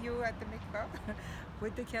seeing you at the mikvah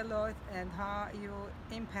with the Kalot and how you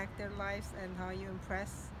impact their lives and how you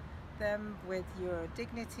impress them with your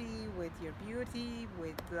dignity, with your beauty,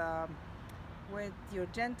 with your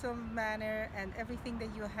gentle manner and everything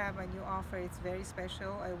that you have and you offer. It's very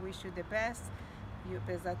special. I wish you the best. You,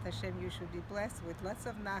 Bezat Hashem, you should be blessed with lots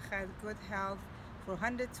of nachat, good health for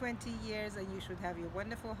 120 years, and you should have your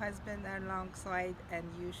wonderful husband alongside, and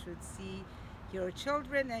you should see your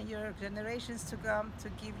children and your generations to come to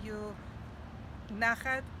give you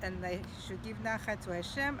nachat, and they should give nachat to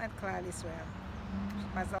Hashem and Klal Israel.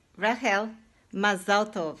 Rachel, Mazal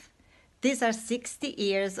Tov. These are 60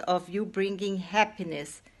 years of you bringing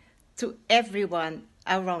happiness to everyone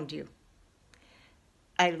around you.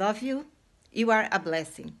 I love you. You are a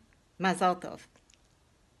blessing. Mazal Tov.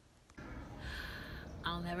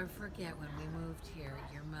 I'll never forget when we moved here,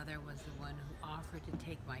 your mother was the one who offered to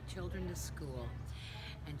take my children to school,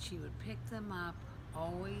 and she would pick them up,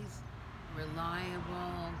 always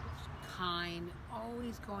reliable, kind,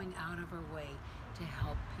 always going out of her way to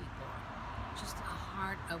help people. Just a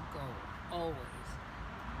heart of gold, always.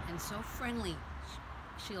 And so friendly.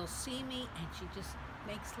 She'll see me and she just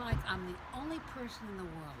makes like I'm the only person in the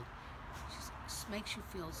world. She just makes you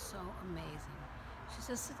feel so amazing. She's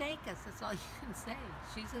a Tzedekah, that's all you can say.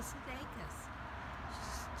 She's a Tzedekah.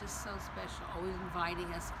 She's just so special, always inviting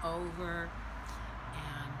us over,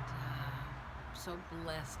 and so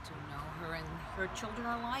blessed to know her, and her children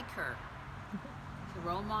are like her. She's a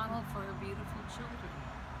role model for her beautiful children.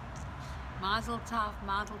 Mazel tov,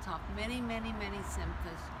 mazel tov. Many, many, many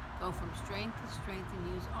simchas. Go from strength to strength and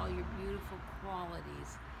use all your beautiful qualities.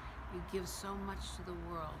 You give so much to the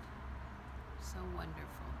world. So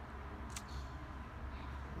wonderful.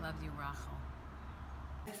 Love you, Rachel.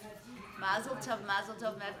 Mazel tov,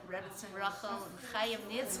 Rebbetzin Rachel, and Chayim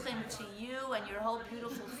Nitzchim to you and your whole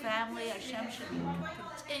beautiful family. Hashem should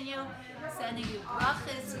continue sending you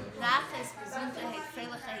brachas, nachas, gesundheit,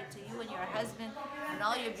 felicheit to you and your husband and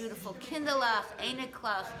all your beautiful kinderlach,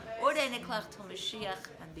 einiklach, or einiklach to Mashiach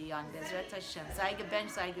and beyond. Bezrat Hashem. Sei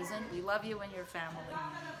gebench, sei gesund. We love you and your family.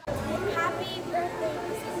 Happy birthday,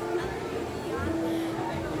 Mrs.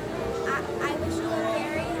 I wish you a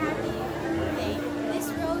very happy birthday. This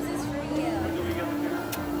rose is for you.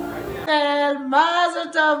 Mazel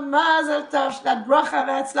tov, shnat bracha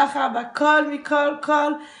ve'atzlacha b'kol mikol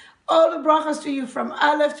kol. All the brachas to you from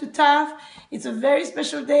Aleph to Taf. It's a very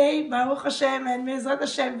special day, Baruch Hashem, and Me'ezrat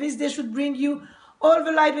Hashem. This day should bring you all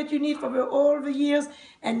the light that you need for all the years,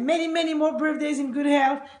 and many, many more birthdays in good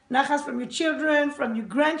health. Nachas from your children, from your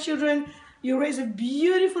grandchildren. You raise a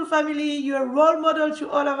beautiful family. You're a role model to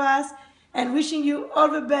all of us, and wishing you all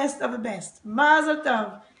the best of the best. Mazel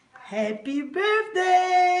tov. Happy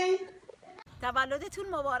birthday! تولدتون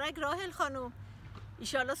مبارک راهل خانم.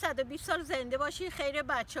 ایشالا 120 سال زنده باشید، خیر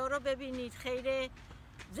بچه ها رو ببینید، خیر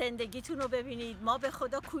زندگیتون رو ببینید. ما به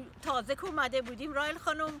خدا تازه که اومده بودیم راهل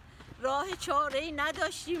خانم، راه چاره‌ای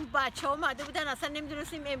نداشتیم. بچه ها اومده بودن، اصلا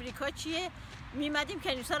نمیدونستیم امریکا چیه. میمدیم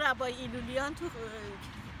کنیسا ربای ایلولیان تو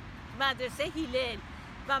مدرسه هیلل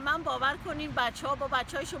و من باور کنین بچه‌ها با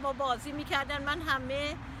بچه‌های شما بازی میکردن. من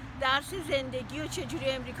همه درس زندگی و چجوری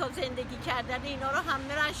امریکا زندگی کردن اینا رو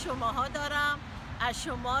همه رو از شماها دارم، از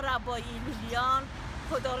شما ربای ایلولیان.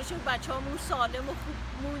 خدا رو شکر بچه‌هامون سالم و خوب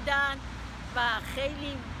موندن و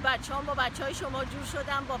خیلی بچه‌ها با بچه‌های شما جور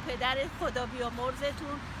شدن، با پدر خدا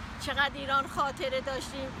بیامرزتون. چقدر ایران خاطره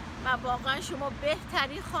داشتیم و واقعا شما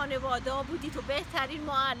بهترین خانواده بودید و بهترین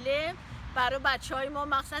معلم برای بچه‌های ما.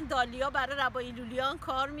 مخصوصا دالیا برای ربای ایلولیان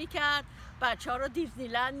کار میکرد، بچه‌ها رو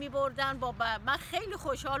دیزنیلند میبردن. من خیلی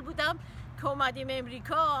خوشحال بودم که اومدیم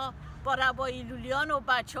امریکا با ربای ایلولیان و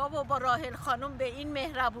بچه‌ها و با راهل خانم به این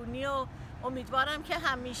مهربونی و امیدوارم که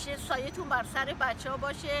همیشه سایتون بر سر بچه‌ها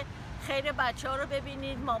باشه. خیر بچه‌ها رو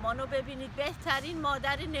ببینید، مامان رو ببینید، بهترین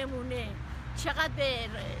مادر نمونه. چقدر به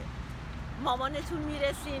مامانتون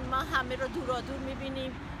میرسین، ما همه رو دورادور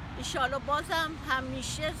میبینیم. ایشالا بازم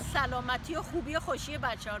همیشه سلامتی و خوبی و خوشی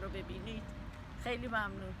بچه‌ها رو ببینید. خیلی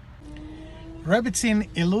ممنون. Rebbetzin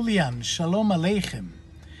Illulian, Shalom Aleichem,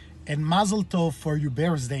 and Mazel Tov for your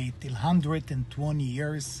birthday till 120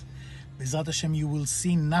 years. Bezat Hashem, you will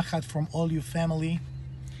see Nachat from all your family.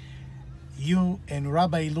 You and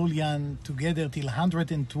Rabbi Illulian together till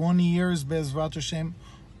 120 years, Bezrat Hashem.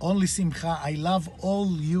 Only Simcha. I love all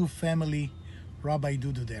you family, Rabbi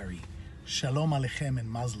Dudu Deri. Shalom Aleichem and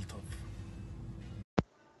Mazel Tov.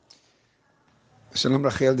 Shalom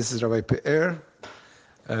Rachel, this is Rabbi Pe'er.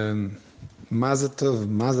 Mazel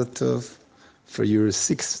Tov for your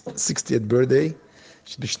 60th birthday.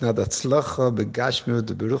 B'shnat Hatzlacha, B'gashmiut,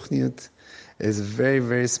 B'ruchniut. It's a very,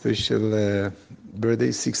 very special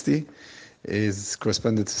birthday, 60. It's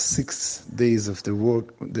corresponded to 6 days of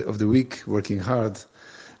the week, working hard.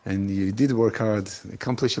 And you did work hard,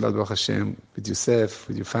 accomplish a lot, Baruch Hashem, with yourself,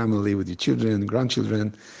 with your family, with your children, grandchildren.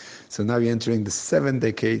 So now you're entering the 7th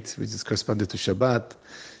decade, which is corresponded to Shabbat.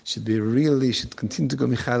 Should continue to go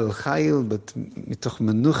Michael El Chayil, but mitoch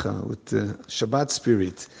menucha, with the Shabbat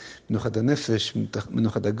spirit, menuchat hanefesh,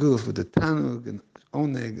 menuchat haguf, with the tanug and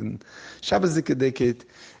oneg and Shabbat decade,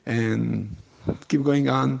 and keep going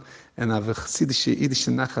on. And have a Yiddish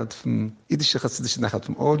nachat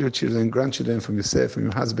from all your children, grandchildren, from yourself, from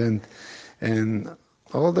your husband, and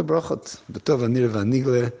all the brachot. B'tov anir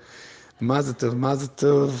v'anigle, Mazel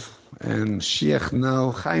Tov, and Mashiach now,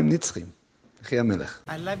 Chaim Nitzchim.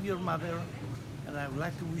 I love your mother, and I would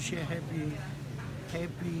like to wish you a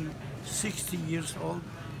happy 60 years old,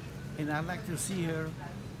 and I'd like to see her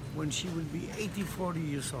when she will be 84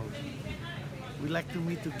 years old. We'd like to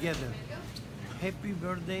meet together. Happy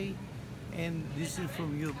birthday, and this is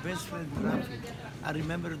from your best friend, Rafi. I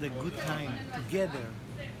remember the good time together.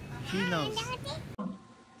 He knows.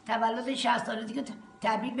 تولد 60 ساله دیگه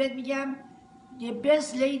تبریک بهت میگم. The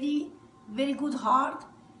best lady, very good heart.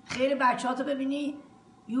 خیر بچه‌هاتو ببینی.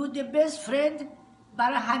 You the best friend.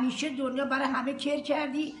 برای همیشه دنیا برای همه کیر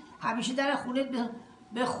کردی. همیشه در خونت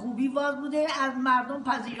به خوبی باز بوده. از مردم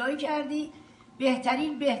پذیرایی کردی.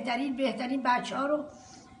 بهترین بچه‌ها رو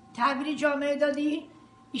تحویل جامعه دادی.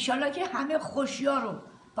 ایشالله که همه خوشی‌ها رو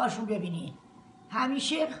باشون ببینی.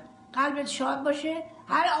 همیشه قلبت شاد باشه.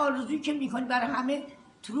 هر آرزویی که میکنی برای همه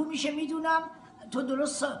ترو میشه. میدونم تو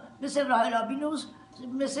درست مثل راهل آبینوس،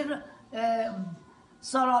 مثل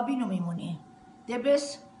سارابینو میمونی.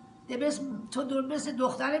 دبس تو مثل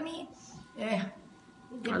دخترمی.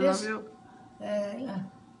 دبس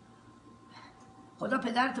خدا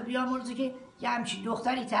پدرتو بیامرزه که یه همچین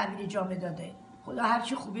دختری تحویل جامعه داده. خدا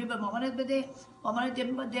هرچی خوبی به مامانت بده. مامانت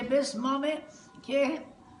دبس مامه که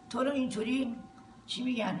تو رو اینطوری چی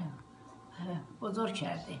میگن بزرگ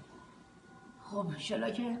کرده. خب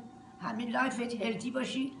انشالله که همین لایفت هلتی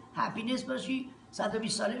باشی، هپینس باشی،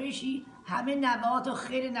 120 ساله بشی. همه نوهات و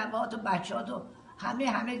خیر نوهات و بچه‌هات و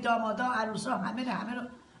همه دامادا عروسا همه رو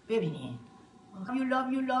ببینی.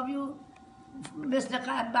 you love you مثل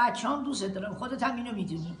بچه هم دوست دارم. خودت هم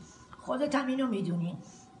اینو میدونی.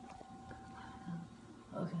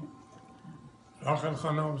 راخل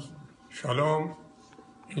خانم شالوم،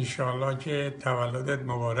 انشالله که تولدت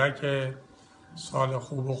مبارکه، سال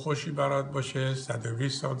خوب و خوشی برات باشه،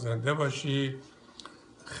 120 سال زنده باشی،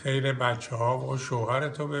 خیر بچه ها و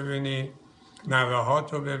شوهرتو ببینی، نوه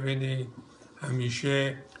هاتو ببینی،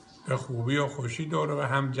 همیشه به خوبی و خوشی دور به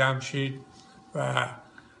هم جمع شید و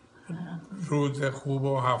روز خوب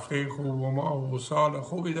و هفته خوب و ماه و سال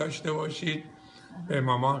خوبی داشته باشید. به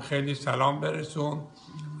مامان خیلی سلام برسون.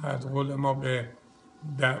 از قول ما به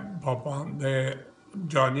بابان به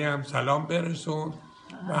جانی هم سلام برسون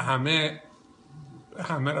و همه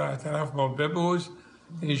را از طرف ما ببوس.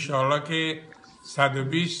 انشالله که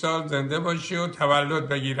 120 سال زنده باشی و تولد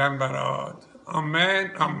بگیرن برات.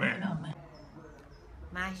 آمین آمین.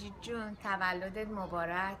 مهجید جون تولدت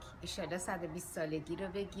مبارک، ایشالا 120 سالگی رو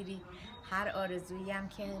بگیری. هر آرزویی هم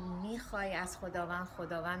که میخوای از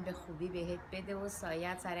خداوند به خوبی بهت بده و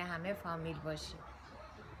سایت سر همه فامیل باشی.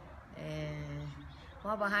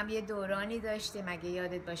 ما با هم یه دورانی داشتیم اگه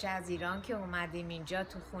یادت باشه، از ایران که اومدیم اینجا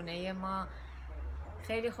تو خونه ما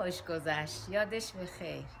خیلی خوش گذشت، یادش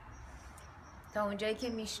بخیر. تا اونجایی که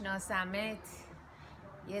میشناسمت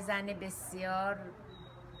یه زن بسیار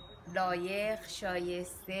لایق،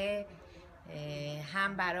 شایسته،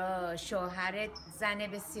 هم برای شوهرت زن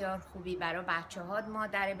بسیار خوبی، برای بچه هات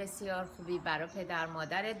مادر بسیار خوبی، برای پدر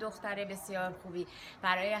مادر دختر بسیار خوبی،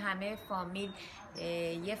 برای همه فامیل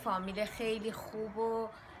یه فامیل خیلی خوب و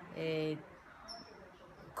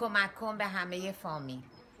کمک کن به همه فامیل.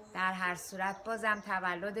 در هر صورت بازم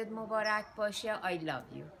تولدت مبارک باشه. I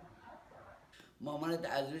love you. مامانت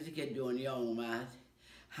از روزی که دنیا اومد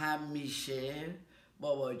همیشه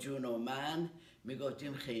بابا جون و من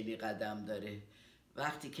میگفتیم خیلی قدم داره.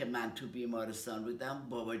 وقتی که من تو بیمارستان بودم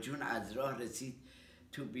بابا جون از راه رسید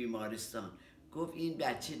تو بیمارستان، گفت این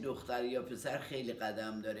بچه دختر یا پسر خیلی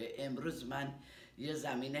قدم داره. امروز من یه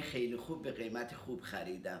زمین خیلی خوب به قیمت خوب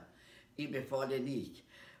خریدم، این به فال نیک.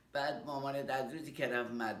 بعد مامانت از روزی که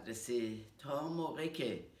رفت مدرسه تا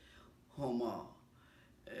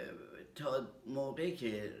موقعی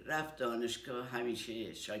که رفت دانشگاه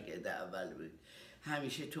همیشه شاگرد اول بود.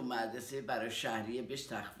 همیشه تو مدرسه برای شهریه بهش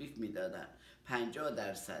تخفیف میدادن 50%،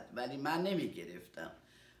 ولی من نمیگرفتم،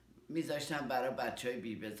 میذاشتم برای بچه های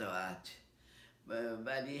بی بضاعت،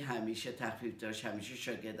 ولی همیشه تخفیف داشت، همیشه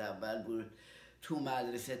شاگرد اول بود تو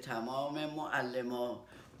مدرسه. تمام معلما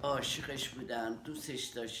عاشقش بودن، دوستش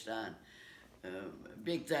داشتن.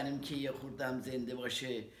 بگذاریم که یه خوردم زنده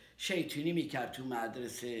باشه شیطونی میکرد تو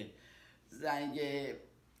مدرسه، زنگ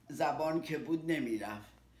زبان که بود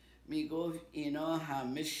نمیرفت، میگفت اینا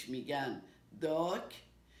همش میگن داگ،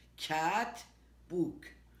 کت، بوک.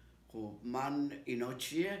 خب من اینا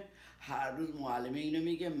چیه؟ هر روز معلمه اینو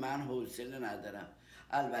میگه، من حوصله ندارم.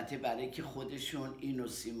 البته برای که خودشون اینو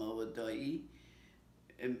سیما و دایی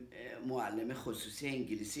معلم خصوصی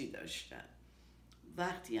انگلیسی داشتن.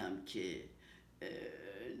 وقتی هم که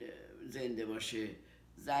زنده باشه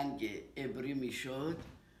زنگ ابری میشد،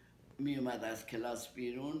 میومد از کلاس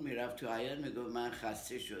بیرون میرفت تو حیاط میگفت من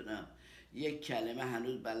خسته شدم، یک کلمه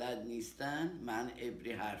هنوز بلد نیستن، من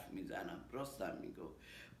ابری حرف میزنم. راستم میگفت.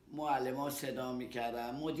 معلم صدا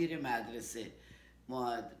میکردم. مدیر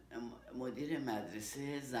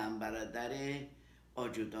مدرسه زن برادر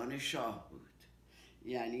آجودان شاه بود،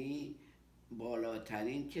 یعنی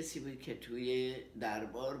بالاترین کسی بود که توی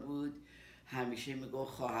دربار بود. همیشه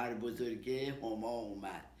میگفت خواهر بزرگه هما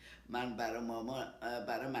اومد. من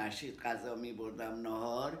برای مرشید غذا میبردم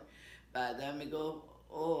نهار، بعدا میگفت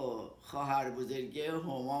او خواهر بزرگه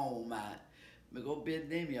هما اومد. میگفت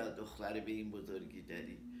بد نمیاد دختر به این بزرگی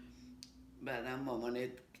داری. بعدا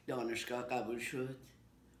مامانت دانشگاه قبول شد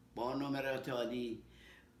با نمرات عالی.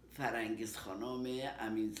 فرنگیز خانم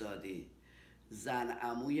امینزاده زن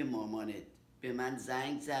عموی مامانت به من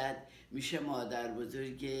زنگ زد، میشه مادر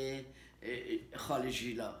بزرگ خاله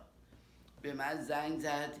ژیلا. به من زنگ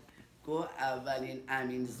زد گفت اولین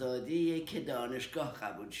امینزاده‌ایه که دانشگاه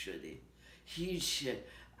قبول شده، هیچ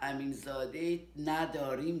امینزاده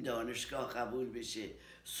نداریم دانشگاه قبول بشه.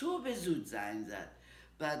 صبح زود زنگ زد.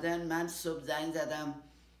 بعدا من صبح زنگ زدم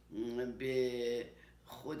به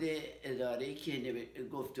خود اداره که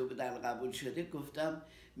گفته بودن قبول شده، گفتم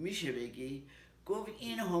میشه بگی؟ گفت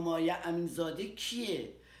این همایه امینزاده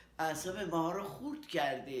کیه؟ اعصاب ما رو خورد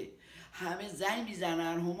کرده، همه زنگ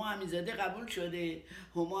میزنن هما امینزاده قبول شده،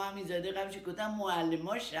 هما امینزاده قبول شده. گفتم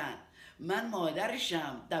معلماشن، من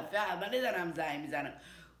مادرشم، دفعه اوله دارم زنگ میزنم.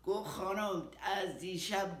 گفت خانم از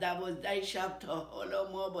دیشب 12 شب تا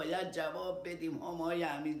حالا ما باید جواب بدیم همای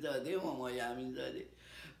امینزاده، همای امینزاده.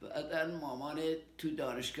 بعدن مامان تو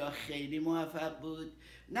دانشگاه خیلی موفق بود،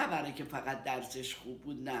 نه برای که فقط درسش خوب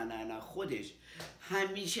بود، نه خودش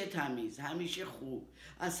همیشه تمیز، همیشه خوب،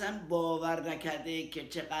 اصلا باور نکرده که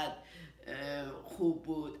چقدر خوب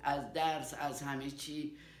بود از درس، از همه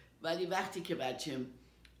چی. ولی وقتی که بچم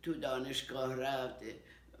تو دانشگاه رفت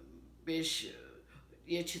بهش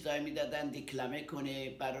یه چیزایی میدادن دیکلمه کنه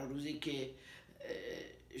برای روزی که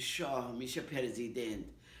شاه میشه پرزیدنت.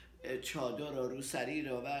 چادر رو سری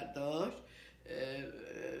رو برداشت،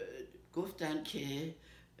 گفتن که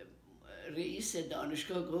رئیس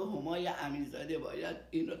دانشگاه گفت همای امینزاده باید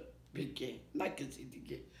اینو بگه، نه کسی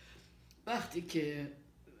دیگه. وقتی که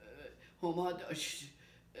هما داشت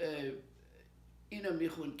اینو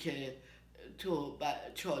میخوند که تو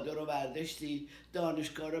چادر رو برداشتی،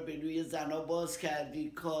 دانشگاه رو به روی زنا باز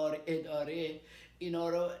کردی، کار، اداره اینا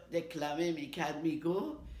رو دکلمه میکرد،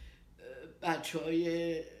 میگو بچه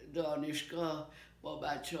های دانشگاه با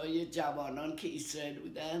بچه های جوانان که اسرائیل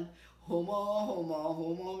بودن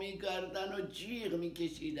هما میگردن و جیغ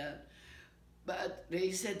میکشیدن. بعد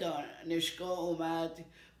رئیس دانشگاه اومد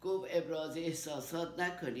گفت ابراز احساسات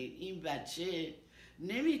نکنید، این بچه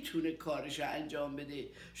نمیتونه کارشو انجام بده،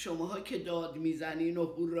 شماها که داد میزنین و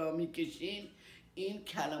هورا میکشین این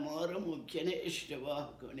کلمه ها رو ممکنه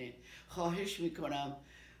اشتباه کنه، خواهش میکنم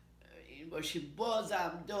این باشی.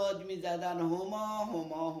 بازم داد میزدن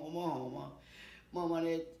هما.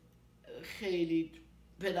 مامانت خیلی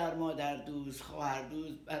پدر مادر دوست، خواهر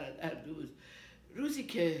دوست، برادر دوست. روزی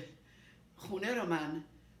که خونه رو من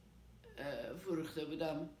فروخته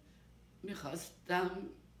بودم میخواستم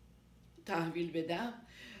تحویل بدم،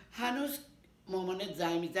 هنوز مامانت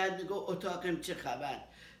زنگ میزد میگو اتاقم چه خبر،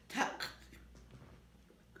 تخت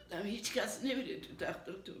گفتم هیچ کس نمیره تو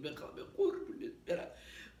تخت تو بخوابه، قربونت برم.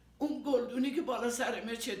 اون گلدونی که بالا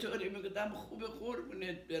سرمه چطوری؟ میگفتم خوبه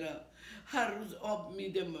قربونت برم، هر روز آب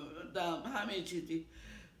میدم همه چیزی.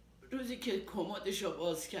 روزی که کمدشو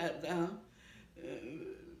باز کردم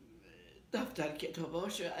دفتر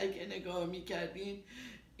کتاباشو اگه نگاه میکردین،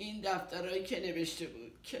 این دفترهایی که نوشته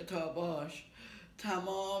بود کتاباش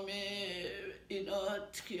تمام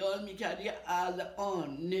اینا خیال میکردی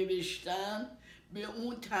الان نوشتن به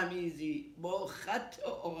اون تمیزی با خط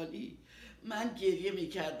عالی. من گریه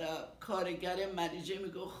میکردم. کارگر منیجر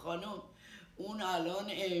میگو خانم اون الان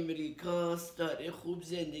امریکاست داره خوب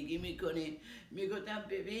زندگی میکنه. میگفتم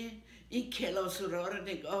ببین این کلاسورا رو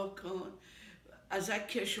نگاه کن، از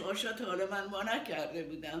کشوهاشا تا حالا من ما نکرده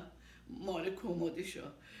بودم، مال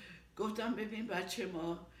کمدشا. گفتم ببین بچه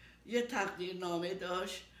ما یه تقدیرنامه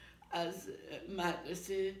داشت از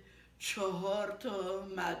مدرسه، 4 تا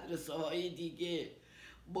مدرسه های دیگه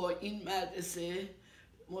با این مدرسه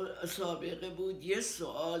مسابقه بود، یه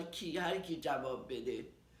سوال هر کی جواب بده.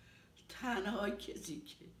 تنها کسی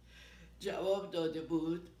که جواب داده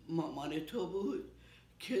بود مامان تو بود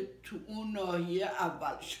که تو اون ناحیه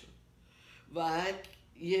اول شد و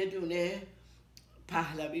یه دونه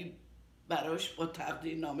پهلوی براش با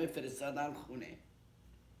تقدیرنامه فرستادن خونه.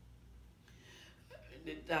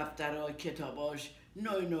 دفترها کتاباش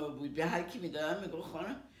نو بود، به هر کی میدادم میگو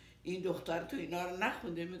خانم این دختر تو اینا رو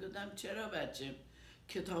نخونده. میگفتم چرا بچه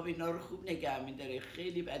کتاب اینا رو خوب نگه میداره،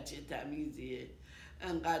 خیلی بچه تمیزیه.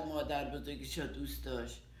 انقدر مادر بزرگیشو دوست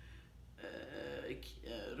داشت،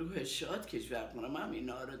 روح شاد کشور کنم، هم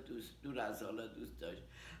اینا رو دور از حالا دوست داشت.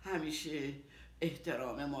 همیشه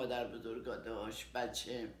احترام مادر بزرگا داشت.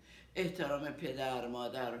 بچه احترام پدر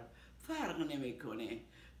مادر فرق نمیکنه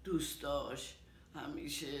دوست داشت.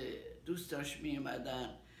 همیشه دوست داشت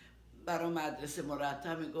میومدن برای مدرسه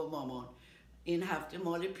مرتب میگو مامان این هفته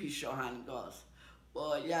مال پیشاهنگاست،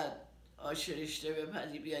 باید آش رشته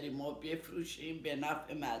بپزی بیاریم ما بفروشیم به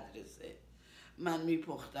نفع مدرسه. من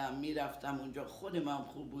میپختم میرفتم اونجا، خودم هم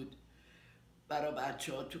خوب بود. برای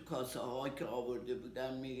بچه ها تو کاسه ها که آورده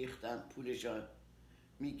بودم میریختم، پولشا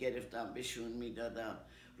میگرفتم بهشون میدادم.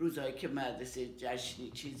 روزایی که مدرسه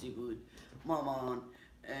جشنی چیزی بود مامان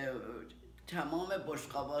تمام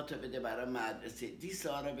بشقابات رو بده برای مدرسه،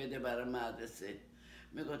 دیسا رو بده برای مدرسه.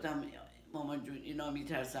 میگفتم مامان جون اینا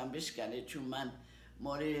میترسم بشکنه، چون من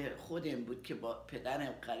مال خودم بود که با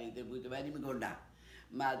پدرم خریده بود. ولی میگو نه،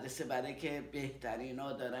 مدرسه برای که بهترین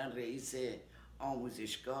ها دارن، رئیس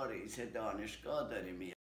آموزشگاه رئیس دانشگاه داره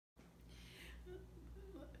میاد.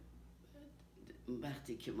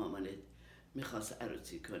 وقتی که مامانت میخواست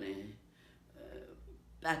عروسی کنه،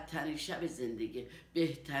 بدترین شب زندگی،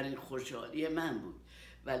 بهترین خوشحالی من بود،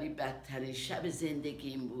 ولی بدترین شب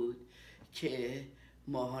زندگیم بود که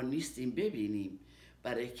ماها نیستیم ببینیم.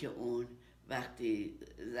 برای که اون وقتی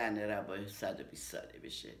زن ربای 120 ساله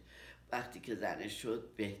بشه، وقتی که زنه شد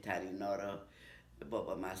بهترینا را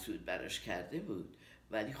بابا مسعود براش کرده بود.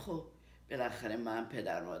 ولی خب بالاخره من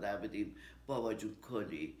پدر مادر بودیم، بابا جون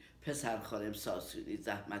کلی پسر خانم ساسونی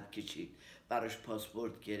زحمت کشید براش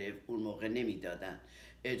پاسپورت گرفت، اون موقع نمیدادن،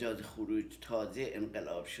 اجازه خروج تازه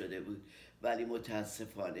انقلاب شده بود، ولی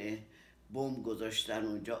متاسفانه بمب گذاشتن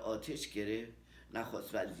اونجا، آتش گرفت.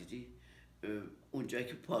 نخست وزیری اونجا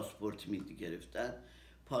که پاسپورت گرفتن،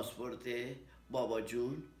 پاسپورت بابا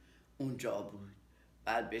جون اونجا بود.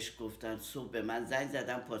 بعد بهش گفتن صبح به من زنگ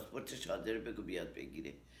زدن پاسپورت شاده رو بگو بیاد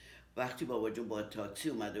بگیره. وقتی بابا جون با تاکسی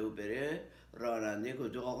اومده و بره، راننده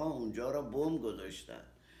گفت آقا اونجا رو بمب گذاشتن.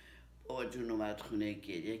 بابا جون اومد خونه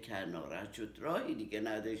گریه کرد، ناراحت شد، راهی دیگه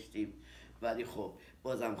نداشتیم. ولی خب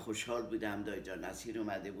بازم خوشحال بودم دایجا نصیر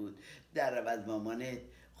اومده بود. در عوض مامانت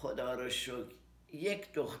خدا رو شکر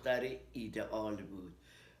یک دختر ایدئال بود،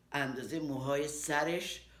 اندازه موهای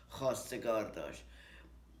سرش خواستگار داشت.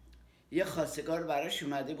 یه خواستگار براش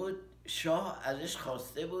اومده بود، شاه ازش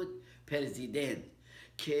خواسته بود پرزیدنت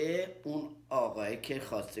که اون آقای که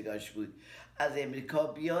خواستگارش بود از امریکا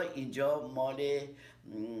بیا اینجا، مال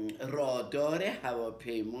رادار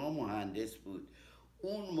هواپیما مهندس بود.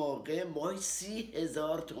 اون موقع ماهی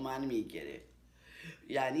 30,000 تومن میگرفت،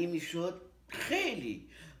 یعنی میشد خیلی.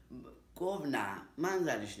 گفت نه من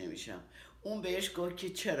زنش نمیشم. اون بهش گفت که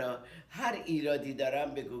چرا؟ هر ایرادی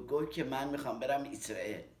دارم بگو. گفت که من میخوام برم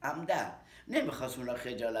اسرائیل. عمدن نمیخواست اونا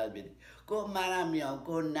خجالت بده. گفت منم میام.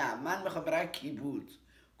 گفت نه من میخوام برم کیبوتز.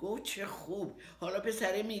 گفت چه خوب، حالا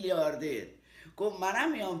پسر میلیاردر. گفت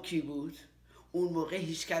منم میام کیبوتز. اون موقع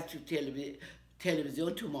هیچ کس تو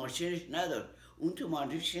تلویزیون تو ماشینش نداشت. اون تو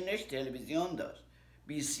ماشینش تلویزیون داشت،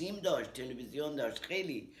 بیسیم داشت، تلویزیون داشت،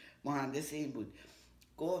 خیلی مهندس این بود.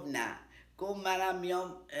 گفت نه. گفت منم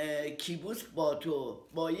میام کیبوتز با تو،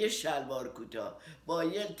 با یه شلوار کوتاه، با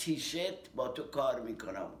یه تیشرت با تو کار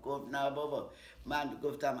میکنم. گفت نه بابا. من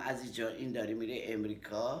گفتم عزیز جان این داری میره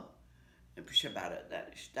امریکا پیش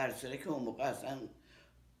برادرش، در صورتی که اون موقع اصلا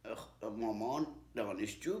مامان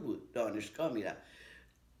دانشجو بود، دانشگاه میرم.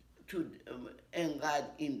 تو انقدر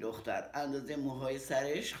این دختر اندازه موهای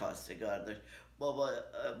سرش خواستگار داشت.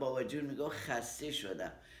 بابا جون میگو خسته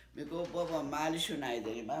شدم. میگو بابا محلشو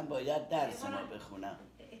نداری، من باید درسمو بخونم.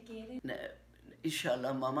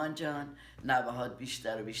 ایشالله مامان جان نوهات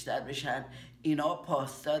بیشتر و بیشتر بشن. اینا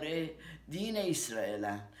پاسدار دین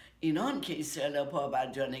اسرائیلن، اینان که اسرائیل پا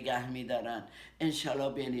بر جا نگه میدارن. انشالله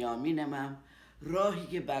بنیامین من راهی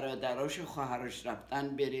که برادراش و خواهرش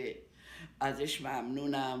رفتن بره. ازش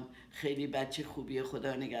ممنونم. خیلی بچه خوبی،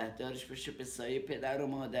 خدا نگهدارش باشه، به سایه پدر و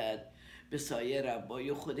مادر، به سایه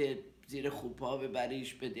ربای خودت، زیر خوبها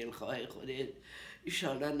ببریش، به دلخواه خودت.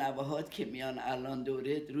 ایشالله نوهات که میان الان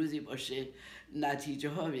دورت روزی باشه نتیجه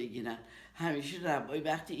ها بگیرن. همیشه ربای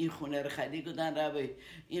وقتی این خونه رو خرید گفتن ربای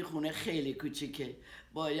این خونه خیلی کوچیکه،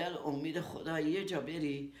 باید امید خدا یه جا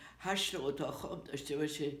بری 8 اتاق خواب داشته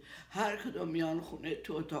باشه، هر کدوم میان خونه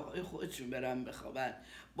تو اتاقای خودشون برن بخوابن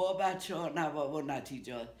با بچه ها، نوا و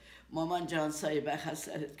نتیجات. مامان جان سایه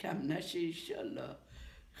بخسترت کم نشه ایشالله،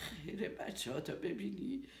 خیر بچه ها تا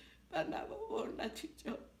ببینی و نوا و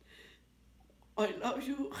نتیجات. I love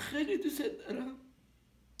you. خیلی دوست دارم.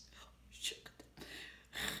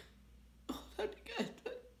 خدا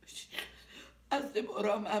نگهدار باشی. از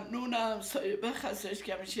دبارا ممنونم. سایه بخستش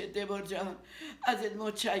کمشه. دبار جان ازت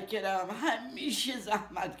متشکرم. همیشه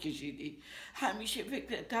زحمت کشیدی، همیشه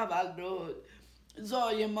فکر تولد،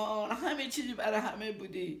 زایمان، همه چیزی برای همه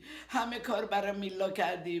بودی، همه کار برای میلا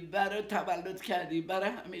کردی، برای تولد کردی، برای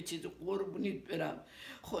همه چیز. قربونیت برم.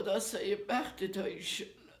 خدا سایه بخت تا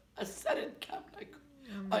ایشالله از سرت کم نکن.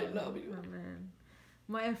 I love you.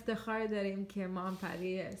 ما افتخار داریم که مام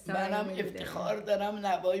پری منم افتخار دارم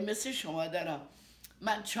نوایی مثل شما دارم.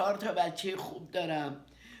 من 4 تا بچه خوب دارم،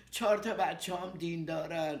 4 تا بچه هم دین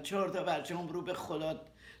دارن، 4 تا بچه هم رو به خدا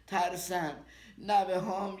ترسن، نوه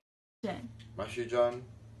هم. Mashi John,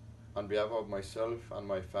 on behalf of myself and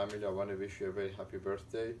my family, I want to wish you a very happy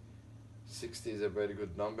birthday. 60 is a very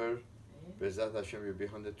good number. Bezat Hashem, you'll be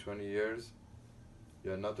 120 years.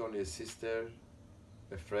 You're not only a sister,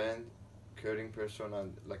 a friend, caring person, and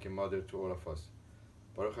like a mother to all of us.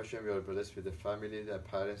 Baruch Hashem, we are blessed with a family, the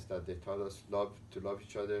parents that they taught us to love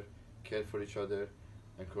each other, care for each other,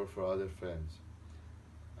 and care for other friends.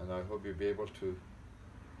 And I hope you'll be able to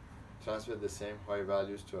transfer the same high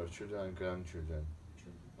values to our children and grandchildren.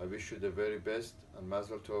 I wish you the very best and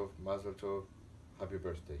Mazel Tov, happy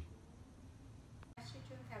birthday.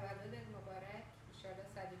 تولدت مبارک. انشالله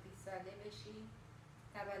 120 ساله بشی.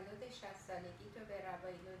 تولد 60 سالگی تو به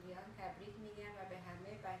روای لولیان تبریک میگم و به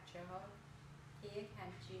همه بچه ها که یک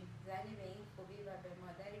همچین زنی به این خوبی و به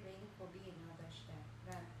مادری به این خوبی اینا داشتن. و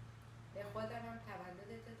به خودم هم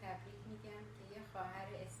تولدت رو تبریک میگم که یه خواهر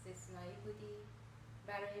استثنایی بودی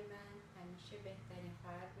برای من. همیشه بهترین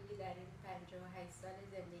خواهر بودی در این 58 سال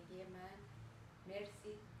زندگی من.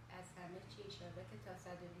 مرسی از همه چی. ایشالله که تا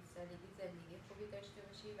 120 سالگی زندگی خوبی داشته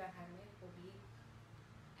باشی و همه خوبی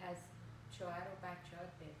از شوهر و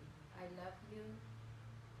بچه‌هات ببینی. I love you.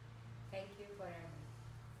 Thank you for everything.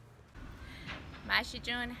 Mashi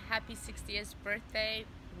Jun, happy 60th birthday.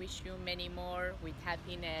 Wish you many more with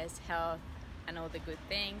happiness, health, and all the good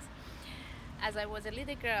things. As I was a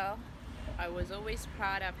little girl, I was always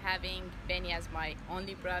proud of having Benny as my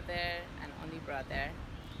only brother.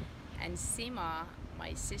 And Sima,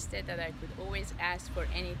 my sister that I could always ask for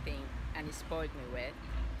anything and spoiled me with.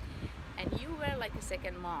 And you were like a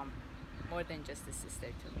second mom, more than just a sister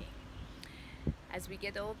to me. As we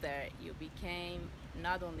get older, you became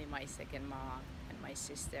not only my second mom and my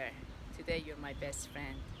sister. Today you're my best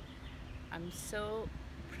friend. I'm so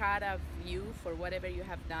proud of you for whatever you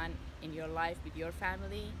have done in your life with your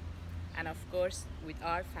family and of course with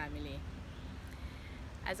our family.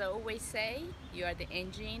 As I always say, you are the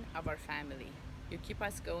engine of our family. You keep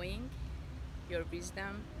us going. Your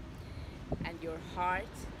wisdom and your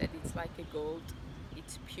heart, that it's like a gold,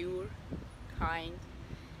 it's pure, kind.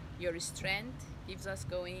 Your strength gives us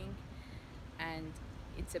going, and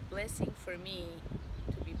it's a blessing for me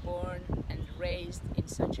to be born and raised in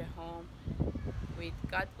such a home with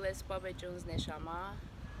God bless Baba Jones Neshama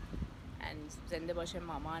and Zende Bashe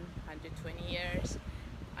Maman, 120 years.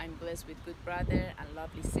 I'm blessed with good brother and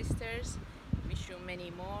lovely sisters. Wish you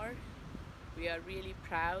many more. We are really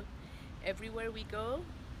proud. Everywhere we go,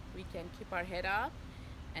 we can keep our head up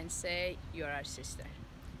and say, you're our sister.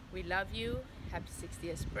 We love you. Happy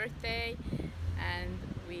 60th birthday. And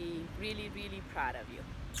we really, really proud of you.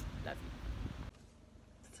 Love you.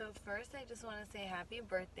 So first, I just want to say happy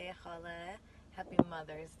birthday, Khala. Happy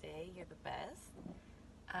Mother's Day. You're the best.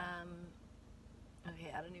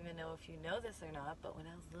 Okay, I don't even know if you know this or not, but when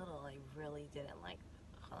I was little, I really didn't like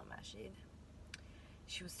Khala Mashid.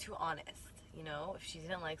 She was too honest, you know? If she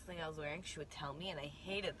didn't like something I was wearing, she would tell me, and I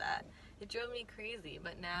hated that. It drove me crazy,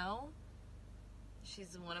 but now,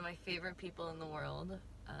 she's one of my favorite people in the world.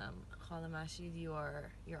 Khala Mashid,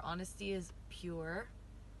 your honesty is pure,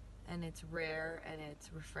 and it's rare, and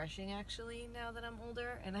it's refreshing, actually, now that I'm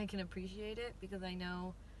older, and I can appreciate it, because I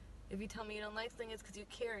know if you tell me you don't like something, it's because you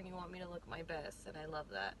care and you want me to look my best, and I love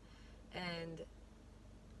that. And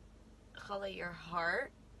Khala, your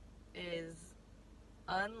heart is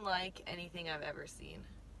unlike anything I've ever seen.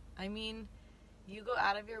 I mean, you go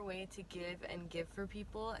out of your way to give and give for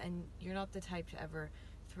people, and you're not the type to ever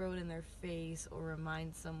throw it in their face or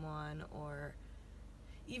remind someone or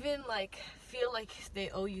even like feel like they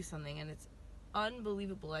owe you something, and it's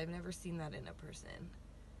unbelievable. I've never seen that in a person.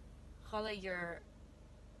 Khala, you're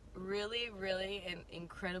really, really an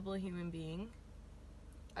incredible human being.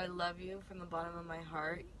 I love you from the bottom of my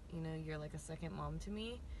heart. You know, you're like a second mom to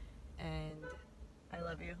me, and I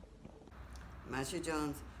love you. مشی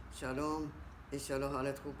جان شالوم، انشالله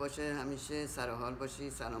حالت خوب باشه، همیشه سر حال باشی،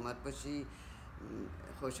 سلامت باشی،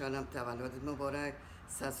 خوشحالم، تولدت مبارک،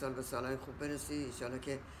 100 سال به سالهای خوب برسی، انشالله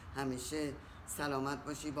که همیشه سلامت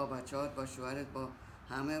باشی، با بچه‌هات، با شوهرت، با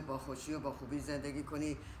همه با خوشی و با خوبی زندگی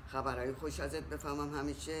کنی، خبرهای خوش ازت بفهمم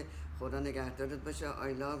همیشه. خدا نگهدارت باشه.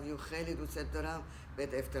 I love you. خیلی دوستت دارم،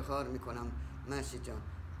 بهت افتخار میکنم مشی جان،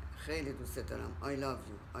 خیلی دوستت دارم. I love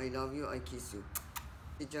you. I love you. I kiss you.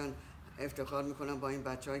 جان افتخار میکنم با این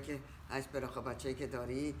بچه‌هایی که 8 براخه بچه‌ای که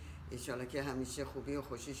داری، انشالله که همیشه خوبی و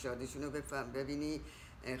خوشی شادیشون رو ببینی،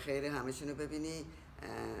 خیر همشون رو ببینی.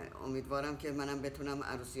 امیدوارم که منم بتونم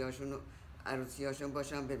عروسیاشون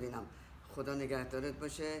باشم ببینم. خدا نگهدارت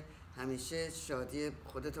باشه، همیشه شادی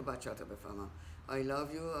خودت و بچه‌هاتو بفهمم. I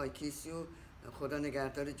love you. I kiss you. خدا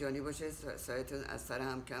نگهدار جانی باشه، سایتون از سر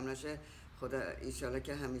هم کم نشه. خدا انشالله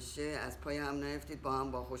که همیشه از پای هم نیفتید، با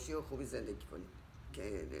هم با خوشی و خوبی زندگی کنید.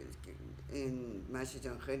 که این مشی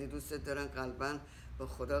جان خیلی دوستت دارم، قلباً با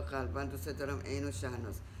خدا قلباً دوستت دارم، عین و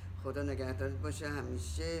شهناز. خدا نگهدارت باشه،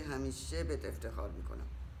 همیشه بهت افتخار میکنم.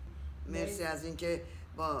 مرسی از اینکه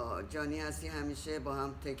با جانی هستی، همیشه با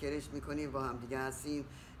هم تکرش میکنیم، با هم دیگه هستیم.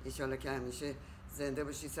 انشالله که همیشه زنده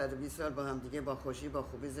باشی، 120 سال با هم دیگه با خوشی با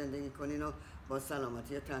خوبی زندگی کنین و با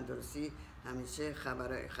سلامتی و تندرستی همیشه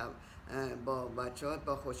با بچه‌هات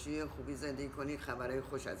با خوشی و خوبی زندگی کنی، خبرهای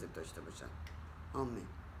خوش ازت داشته باشن. آمین.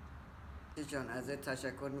 جان ازت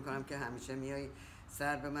تشکر میکنم که همیشه میای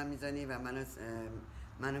سر به من میزنی و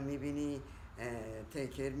منو میبینی،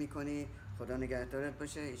 تکر میکنی. خدا نگهدارت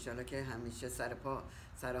باشه، انشالله که همیشه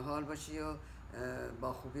سر حال باشی و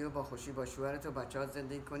با خوبی و با خوشی با شوهرت و بچه‌هات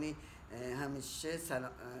زندگی کنی. همیشه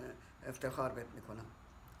افتخار بهت میکنم.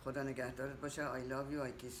 خدا نگهدارت باشه. I love you.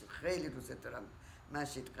 I kiss you. خیلی دوست دارم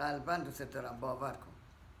مشید، قلباً دوست دارم، باور کن.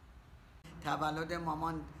 تولد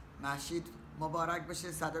مامان مشید مبارک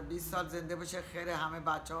بشه، 120 سال زنده باشه، خیر همه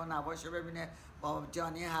بچه ها و نواشو ببینه با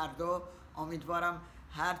جانی هر دو. امیدوارم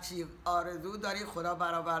هر چی آرزو داری خدا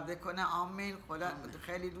برآورده کنه. آمین. خدا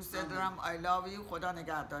خیلی دوست دارم. I love you. خدا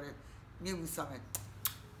نگهدارت. میبوسمت.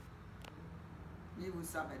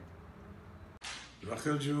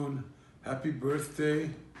 Rachel June, happy birthday.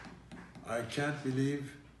 I can't believe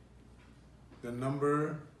the number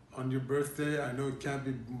on your birthday. I know it can't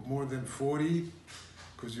be more than 40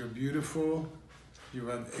 because you're beautiful. You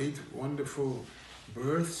had 8 wonderful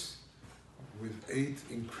births with 8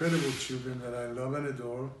 incredible children that I love and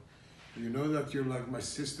adore. You know that you're like my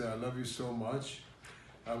sister. I love you so much.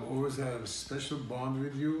 I've always had a special bond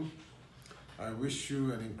with you. I wish you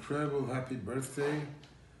an incredible happy birthday,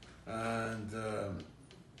 and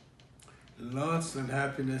lots and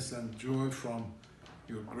happiness and joy from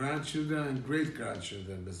your grandchildren and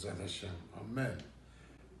great-grandchildren, B'ezrat Hashem. Amen.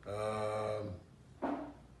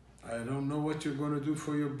 I don't know what you're going to do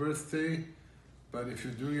for your birthday, but if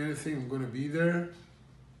you're doing anything, I'm going to be there.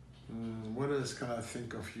 What else can I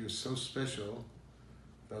think of you? So special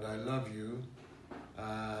that I love you.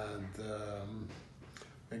 And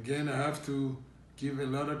again, I have to give a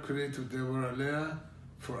lot of credit to Deborah Leah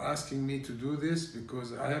for asking me to do this,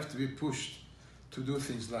 because I have to be pushed to do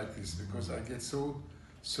things like this because I get so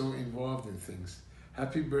involved in things.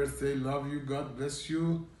 Happy birthday, love you, God bless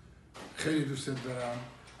you. خیلی دوست دارم.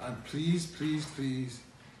 And please, please, please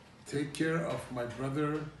take care of my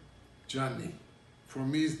brother Johnny. For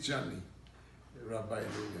me, it's Johnny, Rabbi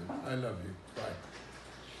Illulian. I love you.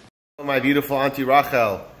 Bye. My beautiful Auntie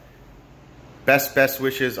Rachel, best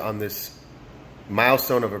wishes on this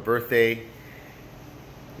milestone of a birthday.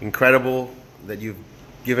 Incredible that you've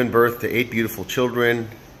given birth to 8 beautiful children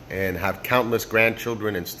and have countless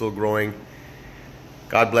grandchildren and still growing.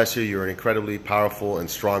 God bless you. You're an incredibly powerful and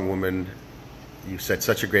strong woman. You set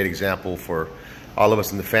such a great example for all of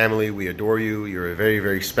us in the family. We adore you. You're a very,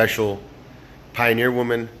 very special pioneer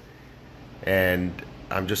woman, and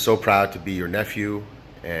I'm just so proud to be your nephew,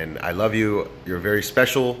 and I love you. You're very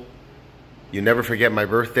special. You never forget my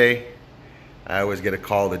birthday. I always get a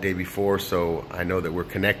call the day before, so I know that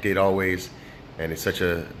we're connected always, and it's such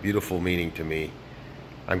a beautiful meaning to me.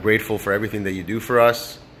 I'm grateful for everything that you do for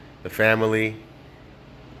us, the family.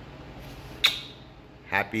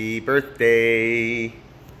 Happy birthday!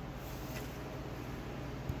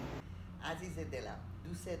 عزیز دلم،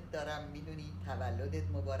 دوست دارم، میدونی تولدت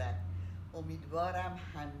مبارک. امیدوارم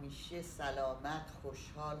همیشه سلامت،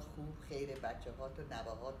 خوشحال، خوب، خیر بچه هات و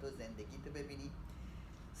نواهات و زندگیتو ببینی.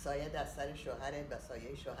 سایه در سر شوهرت و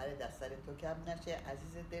سایه شوهرت در سر تو کم نشه.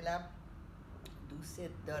 عزیز دلم، دوست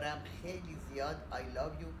دارم خیلی زیاد. I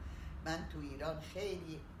love you. من تو ایران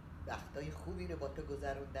خیلی وقتای خوبی رو با تو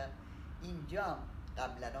گذروندم. اینجا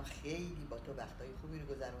قبلا خیلی با تو وقتای خوبی رو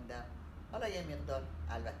گذروندم. حالا یه مقدار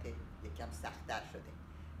البته یکم سخت‌تر شده،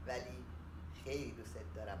 ولی خیلی دوست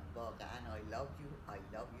دارم واقعا. I love you and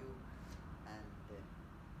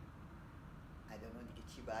I don't know دیگه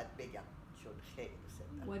چی باید بگم چون خیلی دوست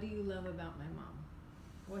دارم. What do you love about my mom?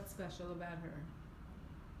 What's special about her?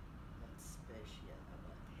 What's special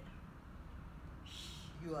about her?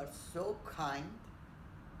 You are so kind.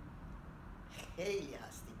 خیلی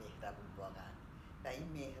هستی مهربون واقعا، و این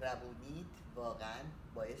مهربونیت واقعا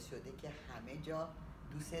باعث شده که همه جا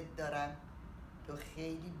دوست دارن. تو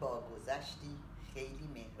خیلی باگذشتی، خیلی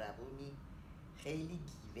مهربونی، خیلی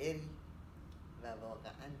گیوری و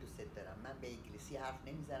واقعا دوست دارم. من به انگلیسی حرف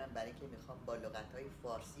نمیزنم برای اینکه میخوام با لغتهای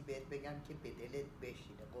فارسی بهت بگم که به دلت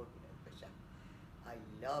بشینه. قربونت بشم. I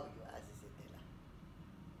love you عزیز دلم.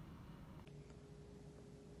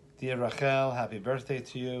 Dear Rachel, happy birthday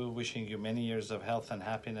to you. Wishing you many years of health and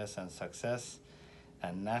happiness and success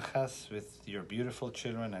and nachas with your beautiful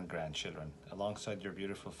children and grandchildren alongside your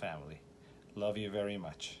beautiful family. Love you very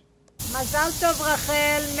much. Mazal Tov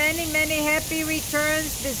Rachel, many happy returns.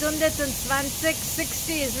 Besundet und 20,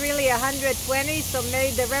 60 is really 120, so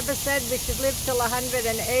maybe the Rebbe said we should live till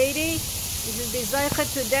 180. You should be zeicha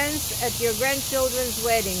to dance at your grandchildren's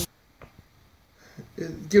wedding.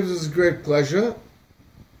 It gives us great pleasure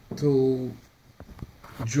to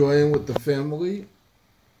join with the family.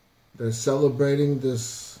 They're celebrating this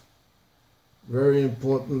very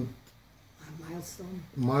important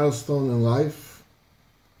milestone in life,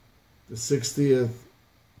 the 60th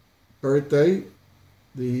birthday.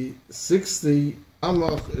 The 60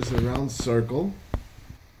 Samach is a round circle.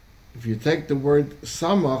 If you take the word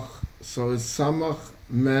Samach, so it's Samach,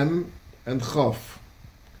 Mem, and Chof.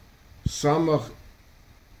 Samach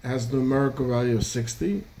has the numerical value of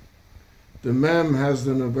 60. The Mem has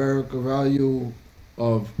the numerical value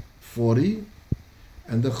of 40.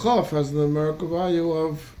 And the Chof has the numerical value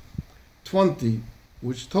of 20,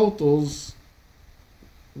 which totals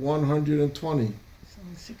 120.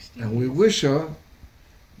 And we wish her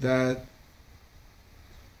that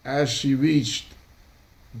as she reached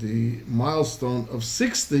the milestone of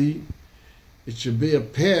 60, it should be a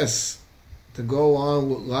pass to go on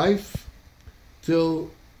with life till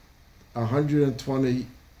 120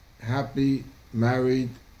 happy married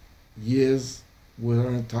years with her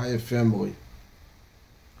entire family.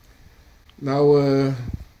 Now,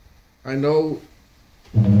 I know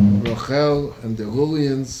Rachel and the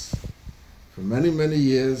Illulians for many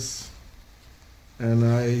years, and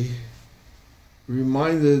I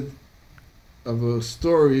reminded of a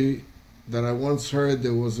story that I once heard.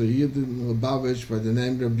 There was a Yid in Lubavitch by the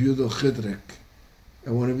name of Yehuda Chidrik,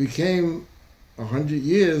 and when he became 100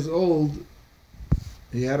 years old,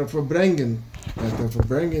 he had a Verbrengen. At the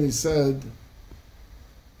Verbrengen, he said,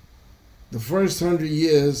 the first 100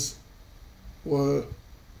 years were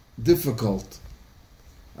difficult.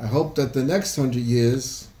 I hope that the next 100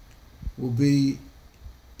 years will be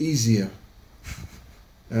easier.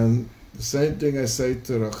 And the same thing I say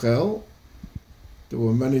to Rachel. There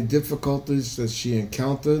were many difficulties that she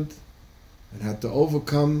encountered and had to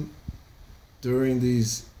overcome during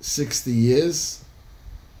these 60 years.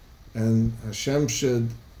 And Hashem should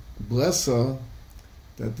bless her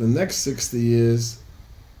that the next 60 years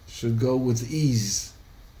should go with ease.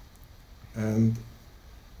 And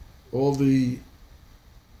all the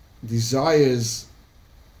desires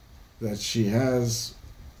that she has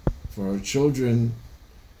for her children,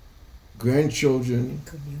 grandchildren,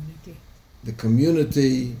 the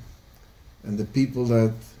community, and the people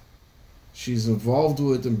that she's involved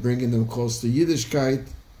with and bringing them close to Yiddishkeit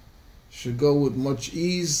should go with much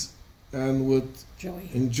ease and with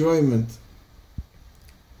enjoyment.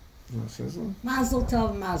 Mazel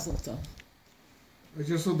tov, mazel tov. I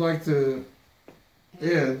just would like to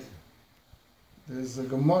add, there's a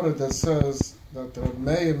Gemara that says that Reb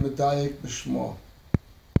Meir medayek b'shmo.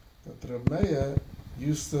 That Reb Meir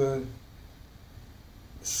used to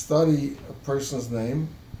study a person's name,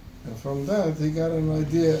 and from that he got an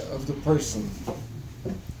idea of the person.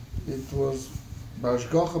 It was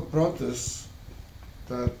Bashgacha Protis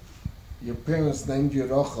that your parents named you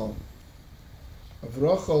Rachel. Of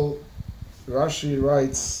Rachel, Rashi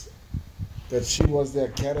writes that she was their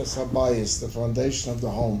Keres Habayis, the foundation of the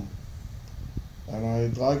home. And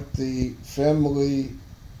I'd like the family,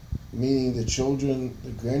 meaning the children,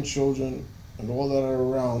 the grandchildren, and all that are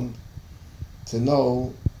around, to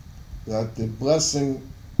know that the blessing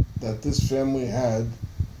that this family had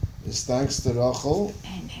is thanks to Rachel,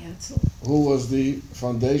 who was the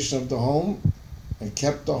foundation of the home and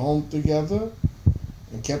kept the home together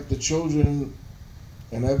and kept the children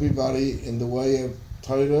and everybody in the way of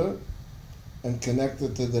Torah and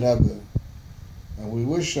connected to the Rebbe. And we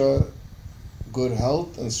wish her good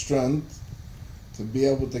health and strength to be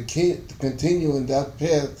able to continue in that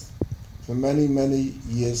path for many, many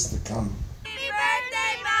years to come. Happy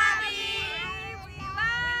birthday, Bobby! We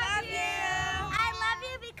love you! I love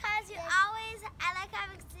you because I like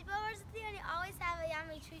having sleepovers with you, and you always have a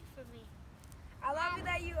yummy treat for me. I love you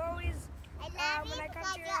that you always, when I come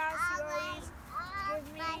to your house, you always give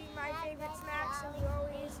me my favorite snacks, and you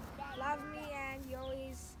always love me, and you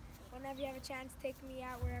always, whenever you have a chance, take me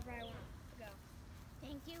out wherever I want to go.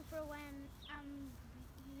 Thank you for when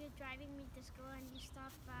you were driving me to school and you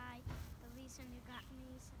stopped by the lease and you got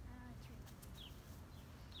me a treat.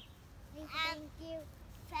 Thank you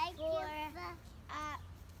for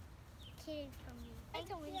caring for me. Thank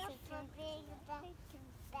you for being the best.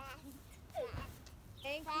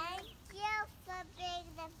 Thank you for being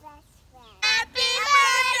the best friend. Happy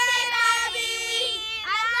birthday, Bobby!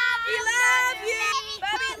 I love you! We love you!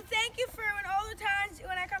 Bobby, thank you for all the times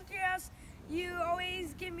when I come to your house. You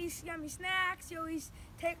always give me yummy snacks, you always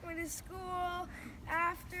take me to school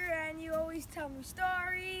after, and you always tell me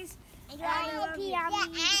stories. And I love you.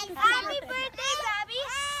 Happy birthday, Bobby!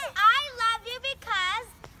 I love you because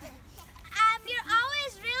you're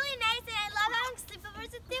always really nice, and I love having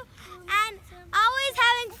sleepovers with you, and always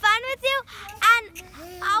having fun with you, and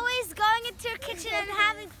always going into your kitchen and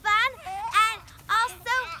having fun, and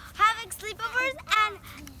also having sleepovers, and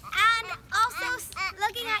also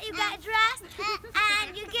looking at you get dressed,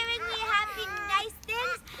 and you giving me happy, nice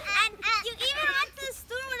things, and you even went to the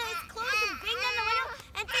store when it was closed and banged on the window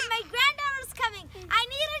and said my granddaughter's coming. I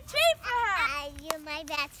need a treat for her. You're my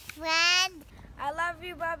best friend. I love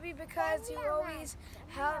you, Bubby, because you always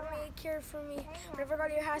help me, care for me. Whenever I go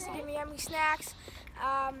to your house, you give me yummy snacks.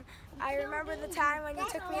 I remember the time when you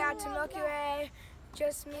took me out to Milky Way,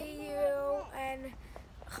 just me, you, and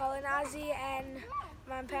Chalanazi, and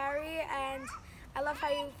Mom Perry, and I love how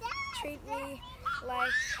you treat me like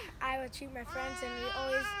I would treat my friends, and we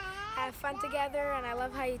always have fun together, and I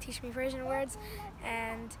love how you teach me Persian words,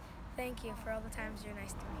 and thank you for all the times you're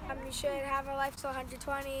nice to me. You should have a life till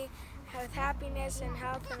 120 with happiness and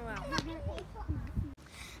health and wealth.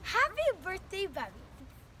 Happy birthday, Bubby.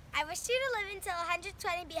 I wish you to live until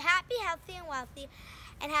 120, be happy, healthy, and wealthy,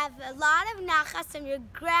 and have a lot of nachas from your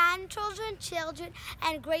grandchildren, children,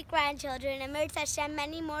 and great-grandchildren, and Meretz Hashem,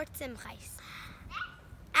 many more tzimchais.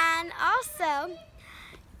 And also,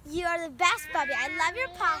 you are the best, Bubby. I love your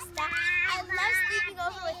pasta. I love sleeping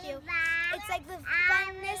over with you. It's like the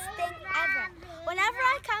funnest thing ever. Whenever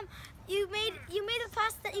I come, you made the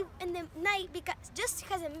pasta in the night just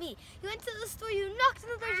because of me. You went to the store, you knocked on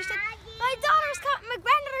the door, you said, my daughter's coming, my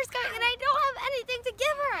granddaughter's coming, and I don't have anything to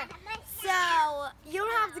give her. So you don't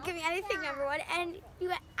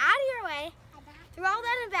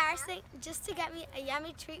just to get me a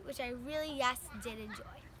yummy treat, which I really, did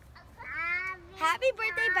enjoy. Happy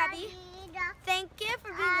birthday, Bubby. Thank you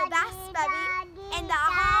for being the best Bubby in the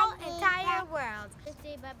whole entire world.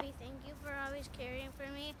 Birthday, Bubby. Thank you for always caring for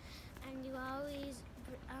me, and you always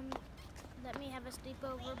let me have a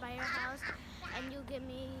sleepover by your house, and you give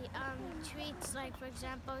me treats like, for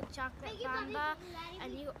example, chocolate bamba,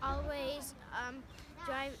 and you always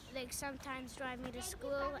sometimes drive me to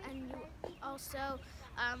school, and you also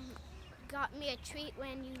got me a treat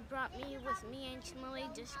when you brought me with me and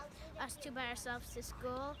Shimoli, just us two by ourselves to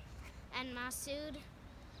school. And Masood,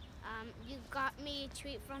 you got me a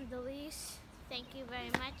treat from the lease. Thank you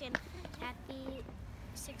very much, and happy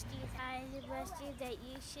 60th anniversary, that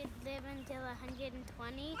you should live until 120,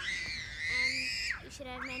 and you should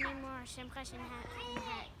have many more simchas and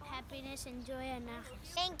happiness and joy and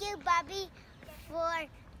nachas. Thank you, Bubby, for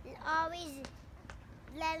always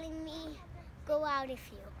letting me go out with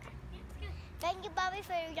you. Thank you, Bubby,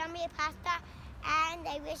 for your yummy pasta, and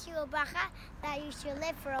I wish you a bracha that you should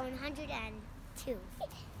live for 102.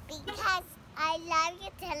 Because I love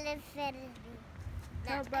you till infinity.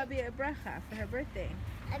 Tell Bubby a bracha for her birthday.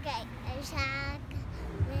 Okay.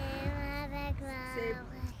 Say,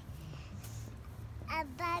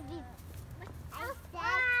 Bubby. I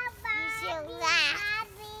said you should laugh.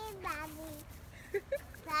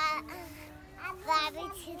 Bubby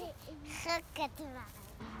to the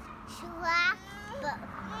Shua,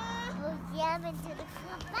 into the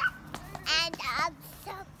chuppah, and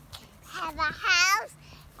also have a house,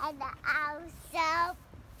 and also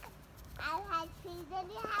I'll have trees in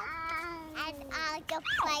your house, and I'll go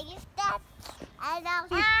play with them, and I'll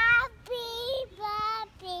happy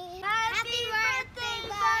Bubby! Happy birthday,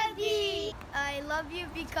 Bubby! I love you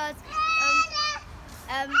because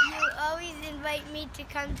you always invite me to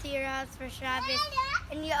come to your house for Shabbos,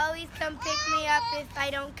 and you always come pick me up if I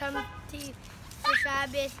don't come to for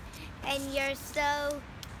Shabbos, and you're so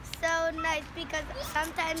nice because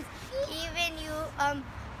sometimes even you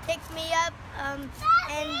pick me up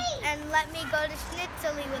and let me go to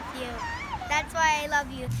Schnitzeli with you. That's why I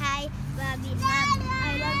love you. Hi, Bubby.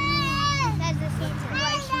 I love you because the same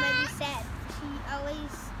way Shmuddy said. She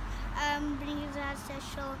always brings us a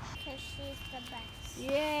show because she's the best.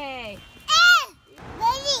 yay!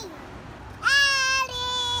 Baby!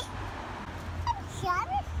 Ellie!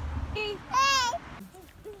 Shabbos? Hey!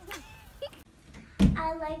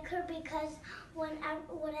 I like her because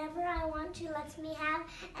whatever I want, she lets me have,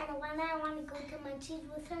 and when I want to go to Munchies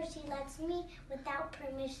with her, she lets me without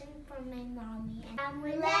permission from my mommy. Yom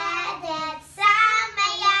Holadet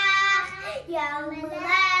Sameach! Yom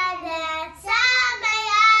Holadet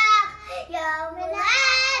Sameach! Yom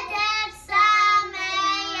Holadet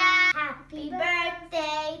Sameach! Happy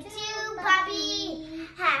birthday to Bubby!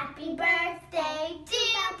 Happy birthday to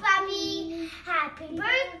Bubby! Happy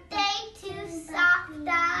birthday to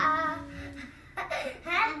Safta!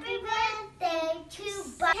 Happy birthday to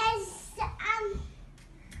Bubby! Has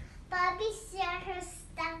Bubby shared her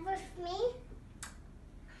stuff with me?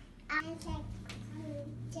 Happy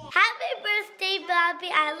birthday, Bubby!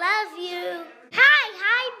 I love you.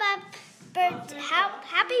 Hi, Bub.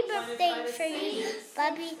 Happy birthday for you,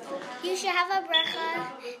 Bubby. You should have a bracha,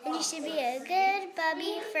 and you should be a good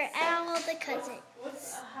Bubby for all the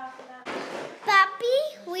cousins. Bubby,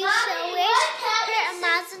 we shall wish her a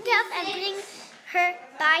mazel tov and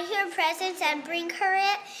buy her presents and bring her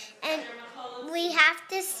it, and we have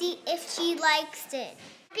to see if she likes it.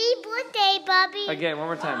 Happy birthday, Bubby. Again, one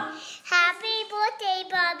more time. Happy birthday,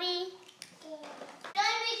 Bubby.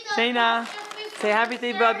 Shayna, say happy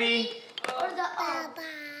birthday, Bubby.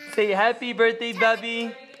 Say happy birthday,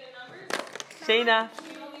 Bubby. Shayna,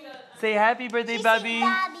 say happy birthday, Bubby.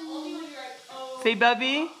 Say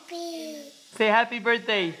Bubby. Say happy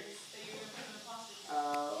birthday.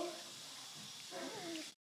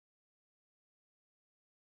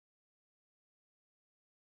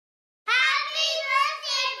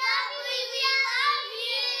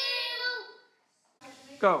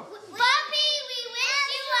 Go. Bubby, we wish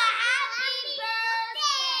you a happy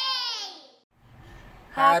birthday!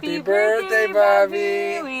 Happy birthday,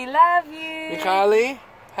 Bubby. We love you. Michali,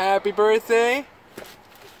 happy birthday.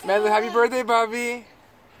 Madeline, happy birthday, Bubby.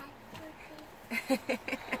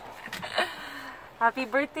 Happy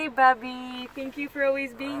birthday, Bubby. Thank you for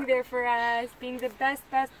always being there for us, being the best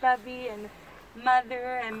Bubby and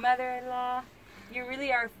mother-in-law. You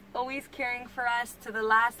really are always caring for us to the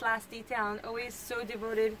last detail and always so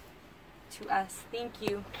devoted to us. Thank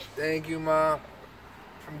you. Thank you, Ma.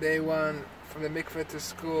 From day one, from the mikveh to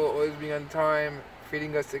school, always being on time,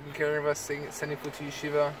 feeding us, taking care of us, sending food to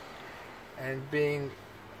yeshiva, and being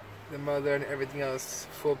the mother, and everything else.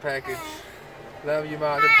 Full package. Love you,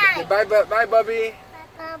 Mom. Bye, bye, Bubby.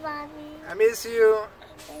 Bye, Bobby. I miss you.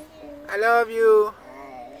 I love you.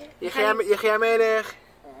 Yechia Melech.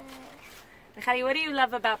 Nechali, what do you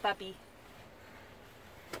love about Bubby?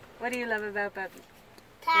 What do you love about Bubby?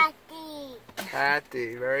 Tati.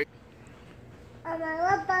 Tati, very. I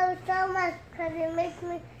love Bubby so much because it makes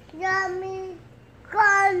me yummy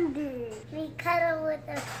candy. We cuddle with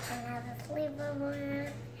her and have a sleepover with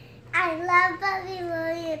her. I love Bubby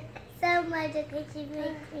William so much because she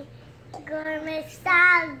makes me gourmet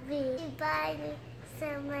savvy. She buys me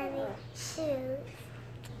so many shoes.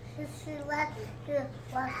 She loves to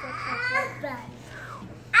walk with her.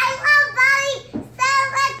 I love Bobby so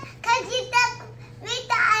much because she took me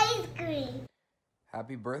the ice cream.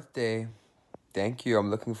 Happy birthday. Thank you. I'm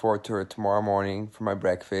looking forward to it tomorrow morning for my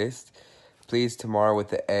breakfast. Please, tomorrow with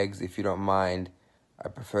the eggs, if you don't mind. I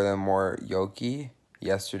prefer them more yolky.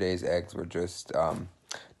 Yesterday's eggs were just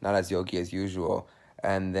not as yolky as usual.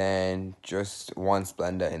 And then just one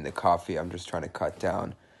Splenda in the coffee. I'm just trying to cut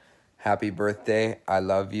down. Happy birthday. I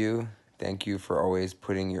love you. Thank you for always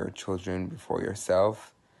putting your children before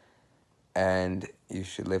yourself. And you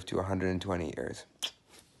should live to 120 years.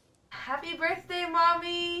 Happy birthday,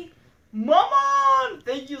 Mommy! Maman!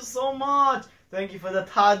 Thank you so much! Thank you for the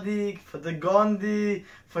tadik, for the gondi,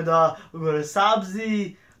 for the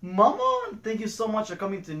sabzi. Maman, thank you so much for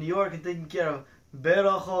coming to New York and taking care of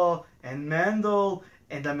Beracho and Mendel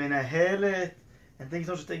and the Menahelet. And thank you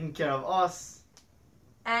so much for taking care of us.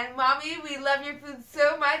 And Mommy, we love your food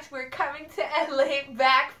so much. We're coming to LA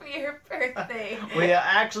back for your birthday. We are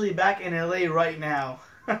actually back in LA right now.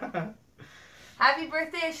 Happy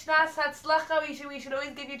birthday, Shnas Hatzlacha. We should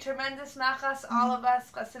always give you tremendous nachas, all of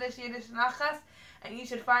us, Chasidish Yiddish nachas, and you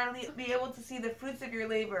should finally be able to see the fruits of your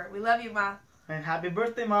labor. We love you, Ma. And happy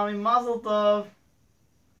birthday, Mommy. Mazel tov.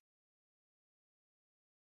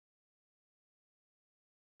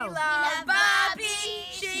 We love Bobby.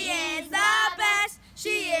 She is the best.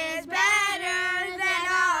 She is better than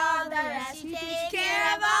all the rest. She takes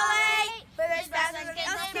care of all eight. But there's fast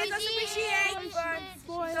appreciate. She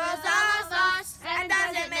goes us and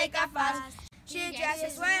doesn't make a fuss. She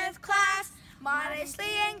dresses with class,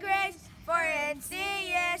 modestly and grace. For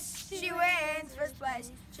instance, she wins first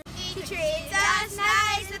place. She treats us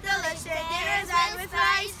nice with delicious dinners right with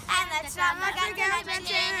rice. And that's not much I can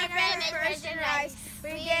mention her favorite Persian rice. We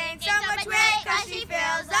gain so much weight cause she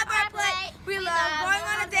fills up our plate. We love going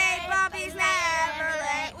on a date, Bobby's never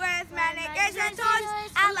late. With manicures and toys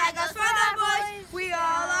and Legos for the boys. We all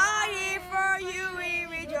are here for you, we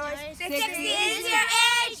rejoice. 60 is your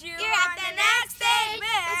age, you're at the next stage.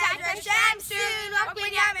 Besides Hashem soon, walk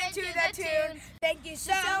Binyamin to the tune. Thank you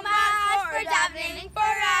so much for davening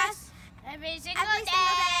for us. Every single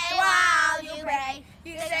day while you pray.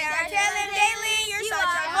 You say our Tehillim daily, you're such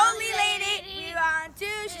a holy lady. We want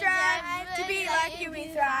to strive to be like you, we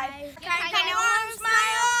thrive. Kind and warm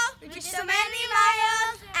smile, we reach so many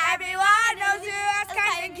miles. Everyone knows you as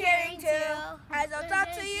kind and caring too. As I'll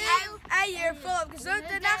talk to you, a year full of gesund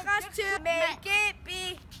and nachas to make it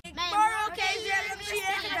be. For occasion,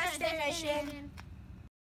 the destination.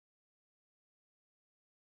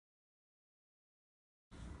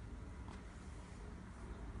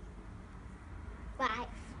 Five.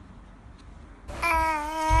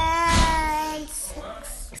 And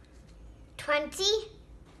 6. 20.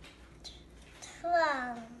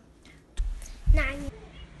 12. 9.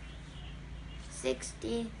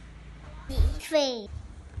 60. 3.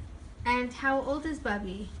 And how old is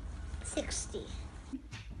Bubby? 60.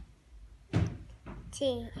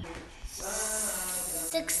 60.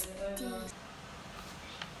 60,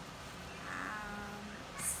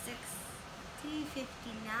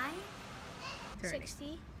 59.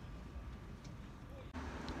 60.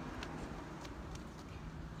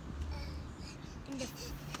 In the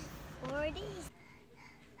 40s.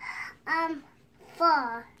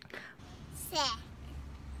 4. 6.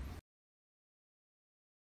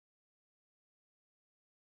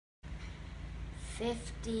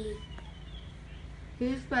 50.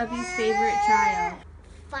 Who's Bubby's favorite child?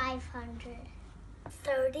 500.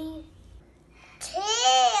 32.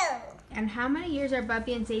 And how many years are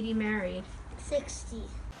Bubby and Sadie married? 60.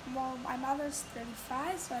 Well, my mother's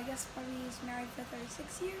 35, so I guess Bubby is married for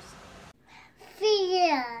 36 years. 3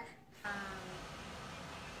 years.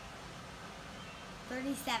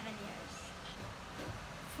 37 years.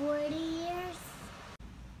 40 years.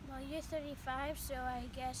 Well, you're 35, so I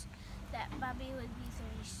guess that Bobby would be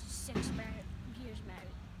 36 years married.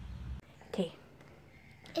 Okay.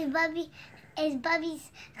 Is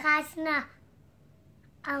Bubby's chasna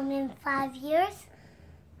in 5 years?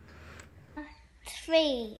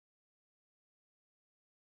 3.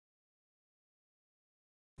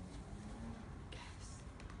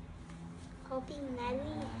 Bubby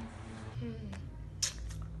Nelly.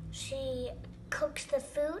 She cooks the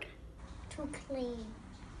food to clean.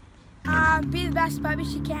 Be the best Bubby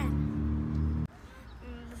she can.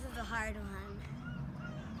 This is a hard one.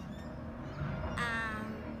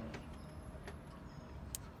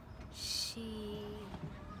 She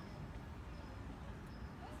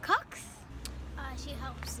cooks. She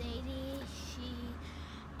helps Sadie. She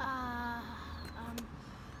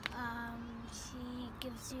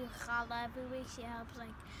gives you challah every week. She helps like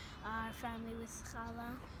our family with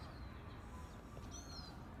challah.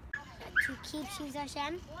 To keep Shiz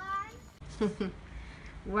Hashem.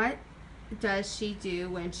 What does she do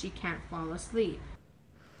when she can't fall asleep?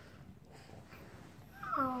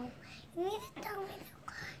 Oh, you need to tell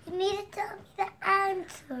me the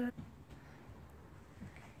answer.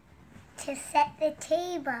 To set the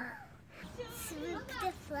table. Sweep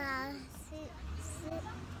the floor. Sweep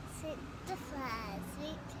the floor.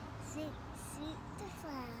 Sweep the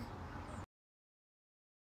floor.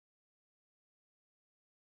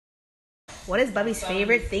 What is Bubby's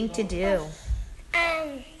favorite thing to do?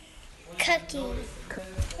 Cooking.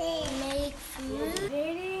 Make food.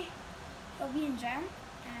 Daddy will be in gym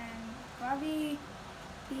and Bubby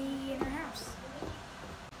be in her house.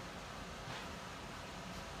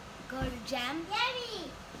 Go to gym.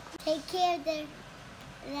 Take care of their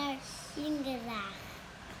singers.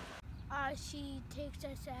 She takes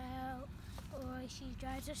us out or she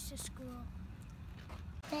drives us to school.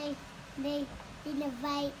 They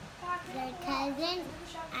invite their cousins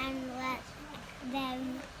and let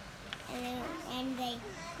them and they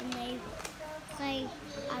play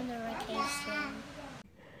on the vacation.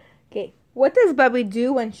 Okay, what does Bubby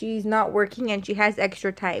do when she's not working and she has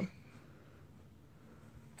extra time?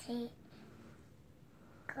 She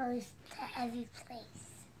goes to every place.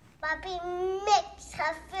 Bubby makes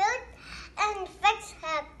her food and fix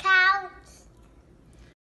her couch.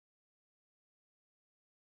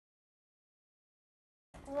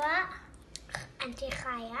 What? Auntie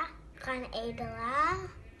Chaya, Gan Edela,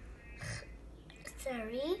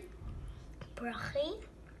 Sari, Brachi,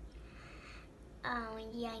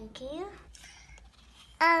 Yankee,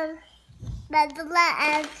 Medela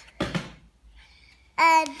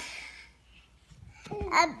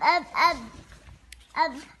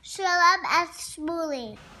and Shalom and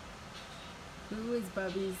Shmuley. Who is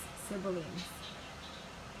Bubby's siblings?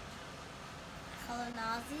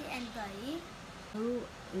 Chalanazi and Dai. Who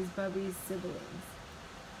is Bubby's siblings?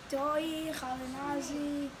 Doi,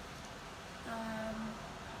 Chalanazi,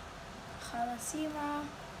 Chalasima,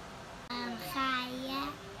 Chaya,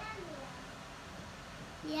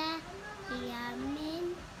 Yamin,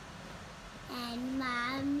 and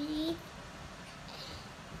Mommy.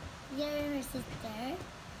 You're her sister.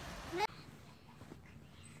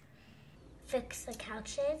 Fix the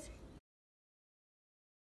couches.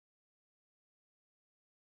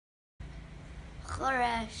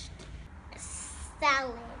 Choresh.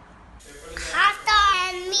 Salad. Pasta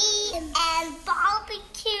and meat and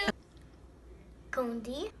barbecue.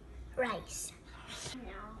 Gondi. Rice.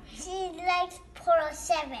 She likes Poro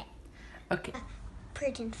 7. Okay.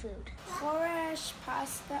 Protein food. Choresh,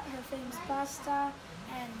 pasta, her famous pasta,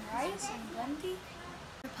 and rice and gundi.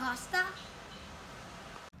 Pasta.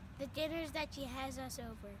 The dinners that she has us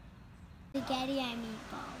over. Spaghetti and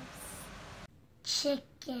meatballs.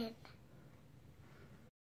 Chicken.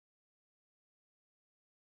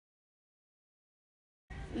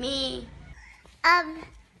 Me.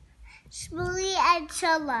 Shmuley and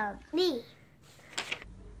Shalom. Me.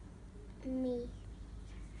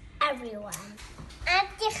 Everyone.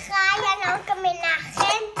 Auntie Chaya and Uncle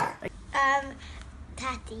Menachem.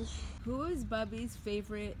 Tati. Who is Bubby's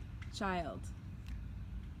favorite child?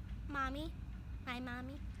 Mommy. My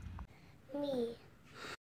mommy. Me.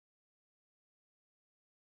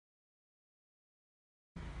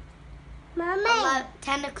 Mommy.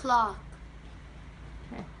 10 o'clock.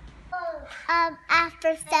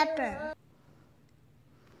 After supper.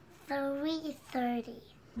 3:30.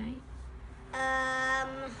 Nice.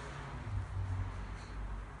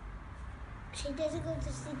 She doesn't go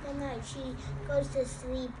to sleep at night. She goes to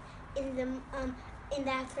sleep in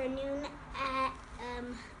the afternoon at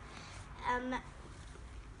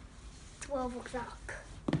 12 o'clock.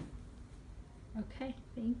 Okay,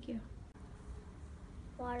 thank you.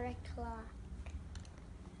 4 o'clock.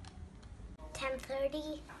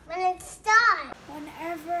 10:30. When it starts.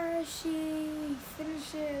 Whenever she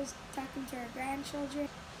finishes talking to her grandchildren.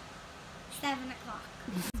 7 o'clock.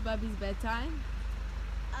 Is Bubby's bedtime?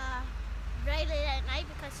 Right late at night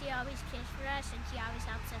because she always cares for us and she always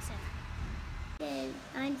helps us in.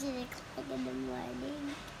 9 o'clock in the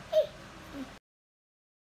morning.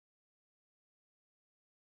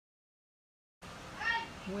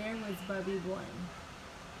 Where was Bubby born?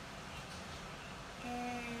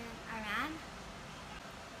 Iran.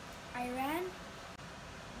 Iran.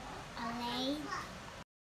 LA.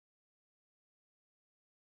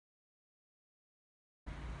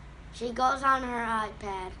 She goes on her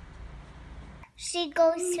iPad. She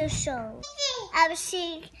goes to shows.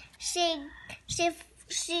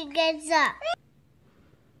 She gets up.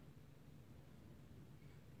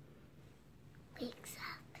 Wakes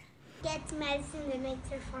up. Gets medicine that makes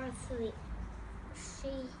her fall asleep.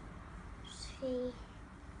 She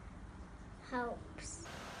helps.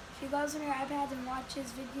 She goes on her iPad and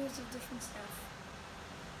watches videos of different stuff.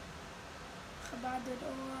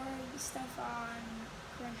 Chabad.org, stuff on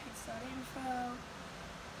CoreanHex.info,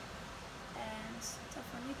 and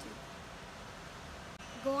stuff on YouTube.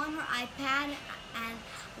 Go on her iPad and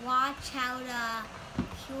watch how to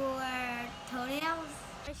cure toenails.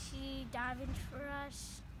 She diving for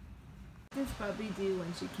us. What does Bubby do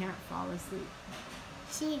when she can't fall asleep?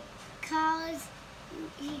 She calls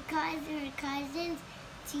her cousins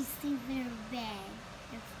to sleep in her bed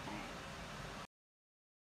with her.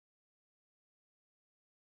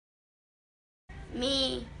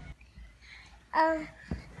 Me.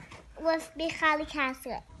 With Michali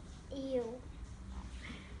Castle. You.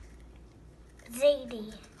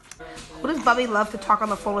 Zadie. Who does Bubby love to talk on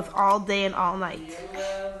the phone with all day and all night?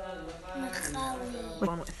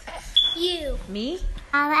 Michali. You. Me?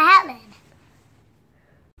 Helen.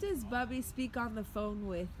 Who does Bubby speak on the phone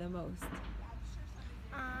with the most?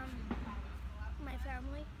 My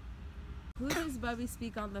family. Who does Bubby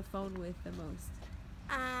speak on the phone with the most?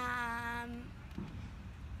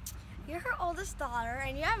 You're her oldest daughter,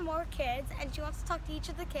 and you have more kids, and she wants to talk to each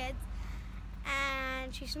of the kids.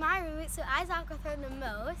 And she's my roommate, so I talk with her the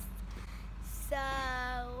most. So,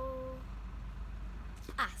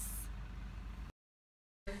 us.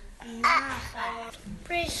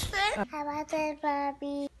 Brisbane. How about that,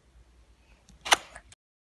 Bobby?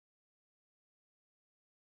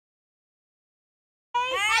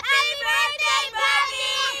 Happy birthday,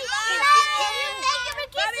 Bobby! We love you! Thank you for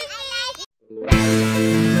kissing me!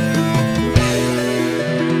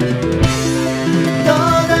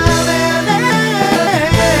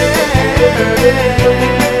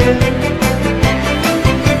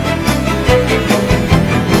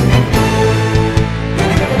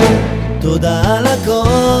 תודה על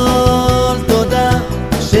הכל, תודה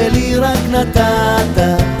שלי רק נתת,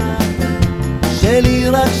 שלי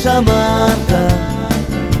רק שמרת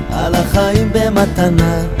על החיים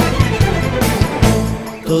במתנה.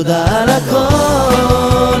 תודה על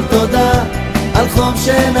הכל, תודה על חום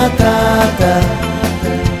שנתת,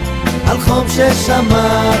 על חום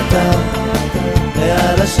ששמרת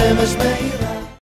ועל השמש מאיר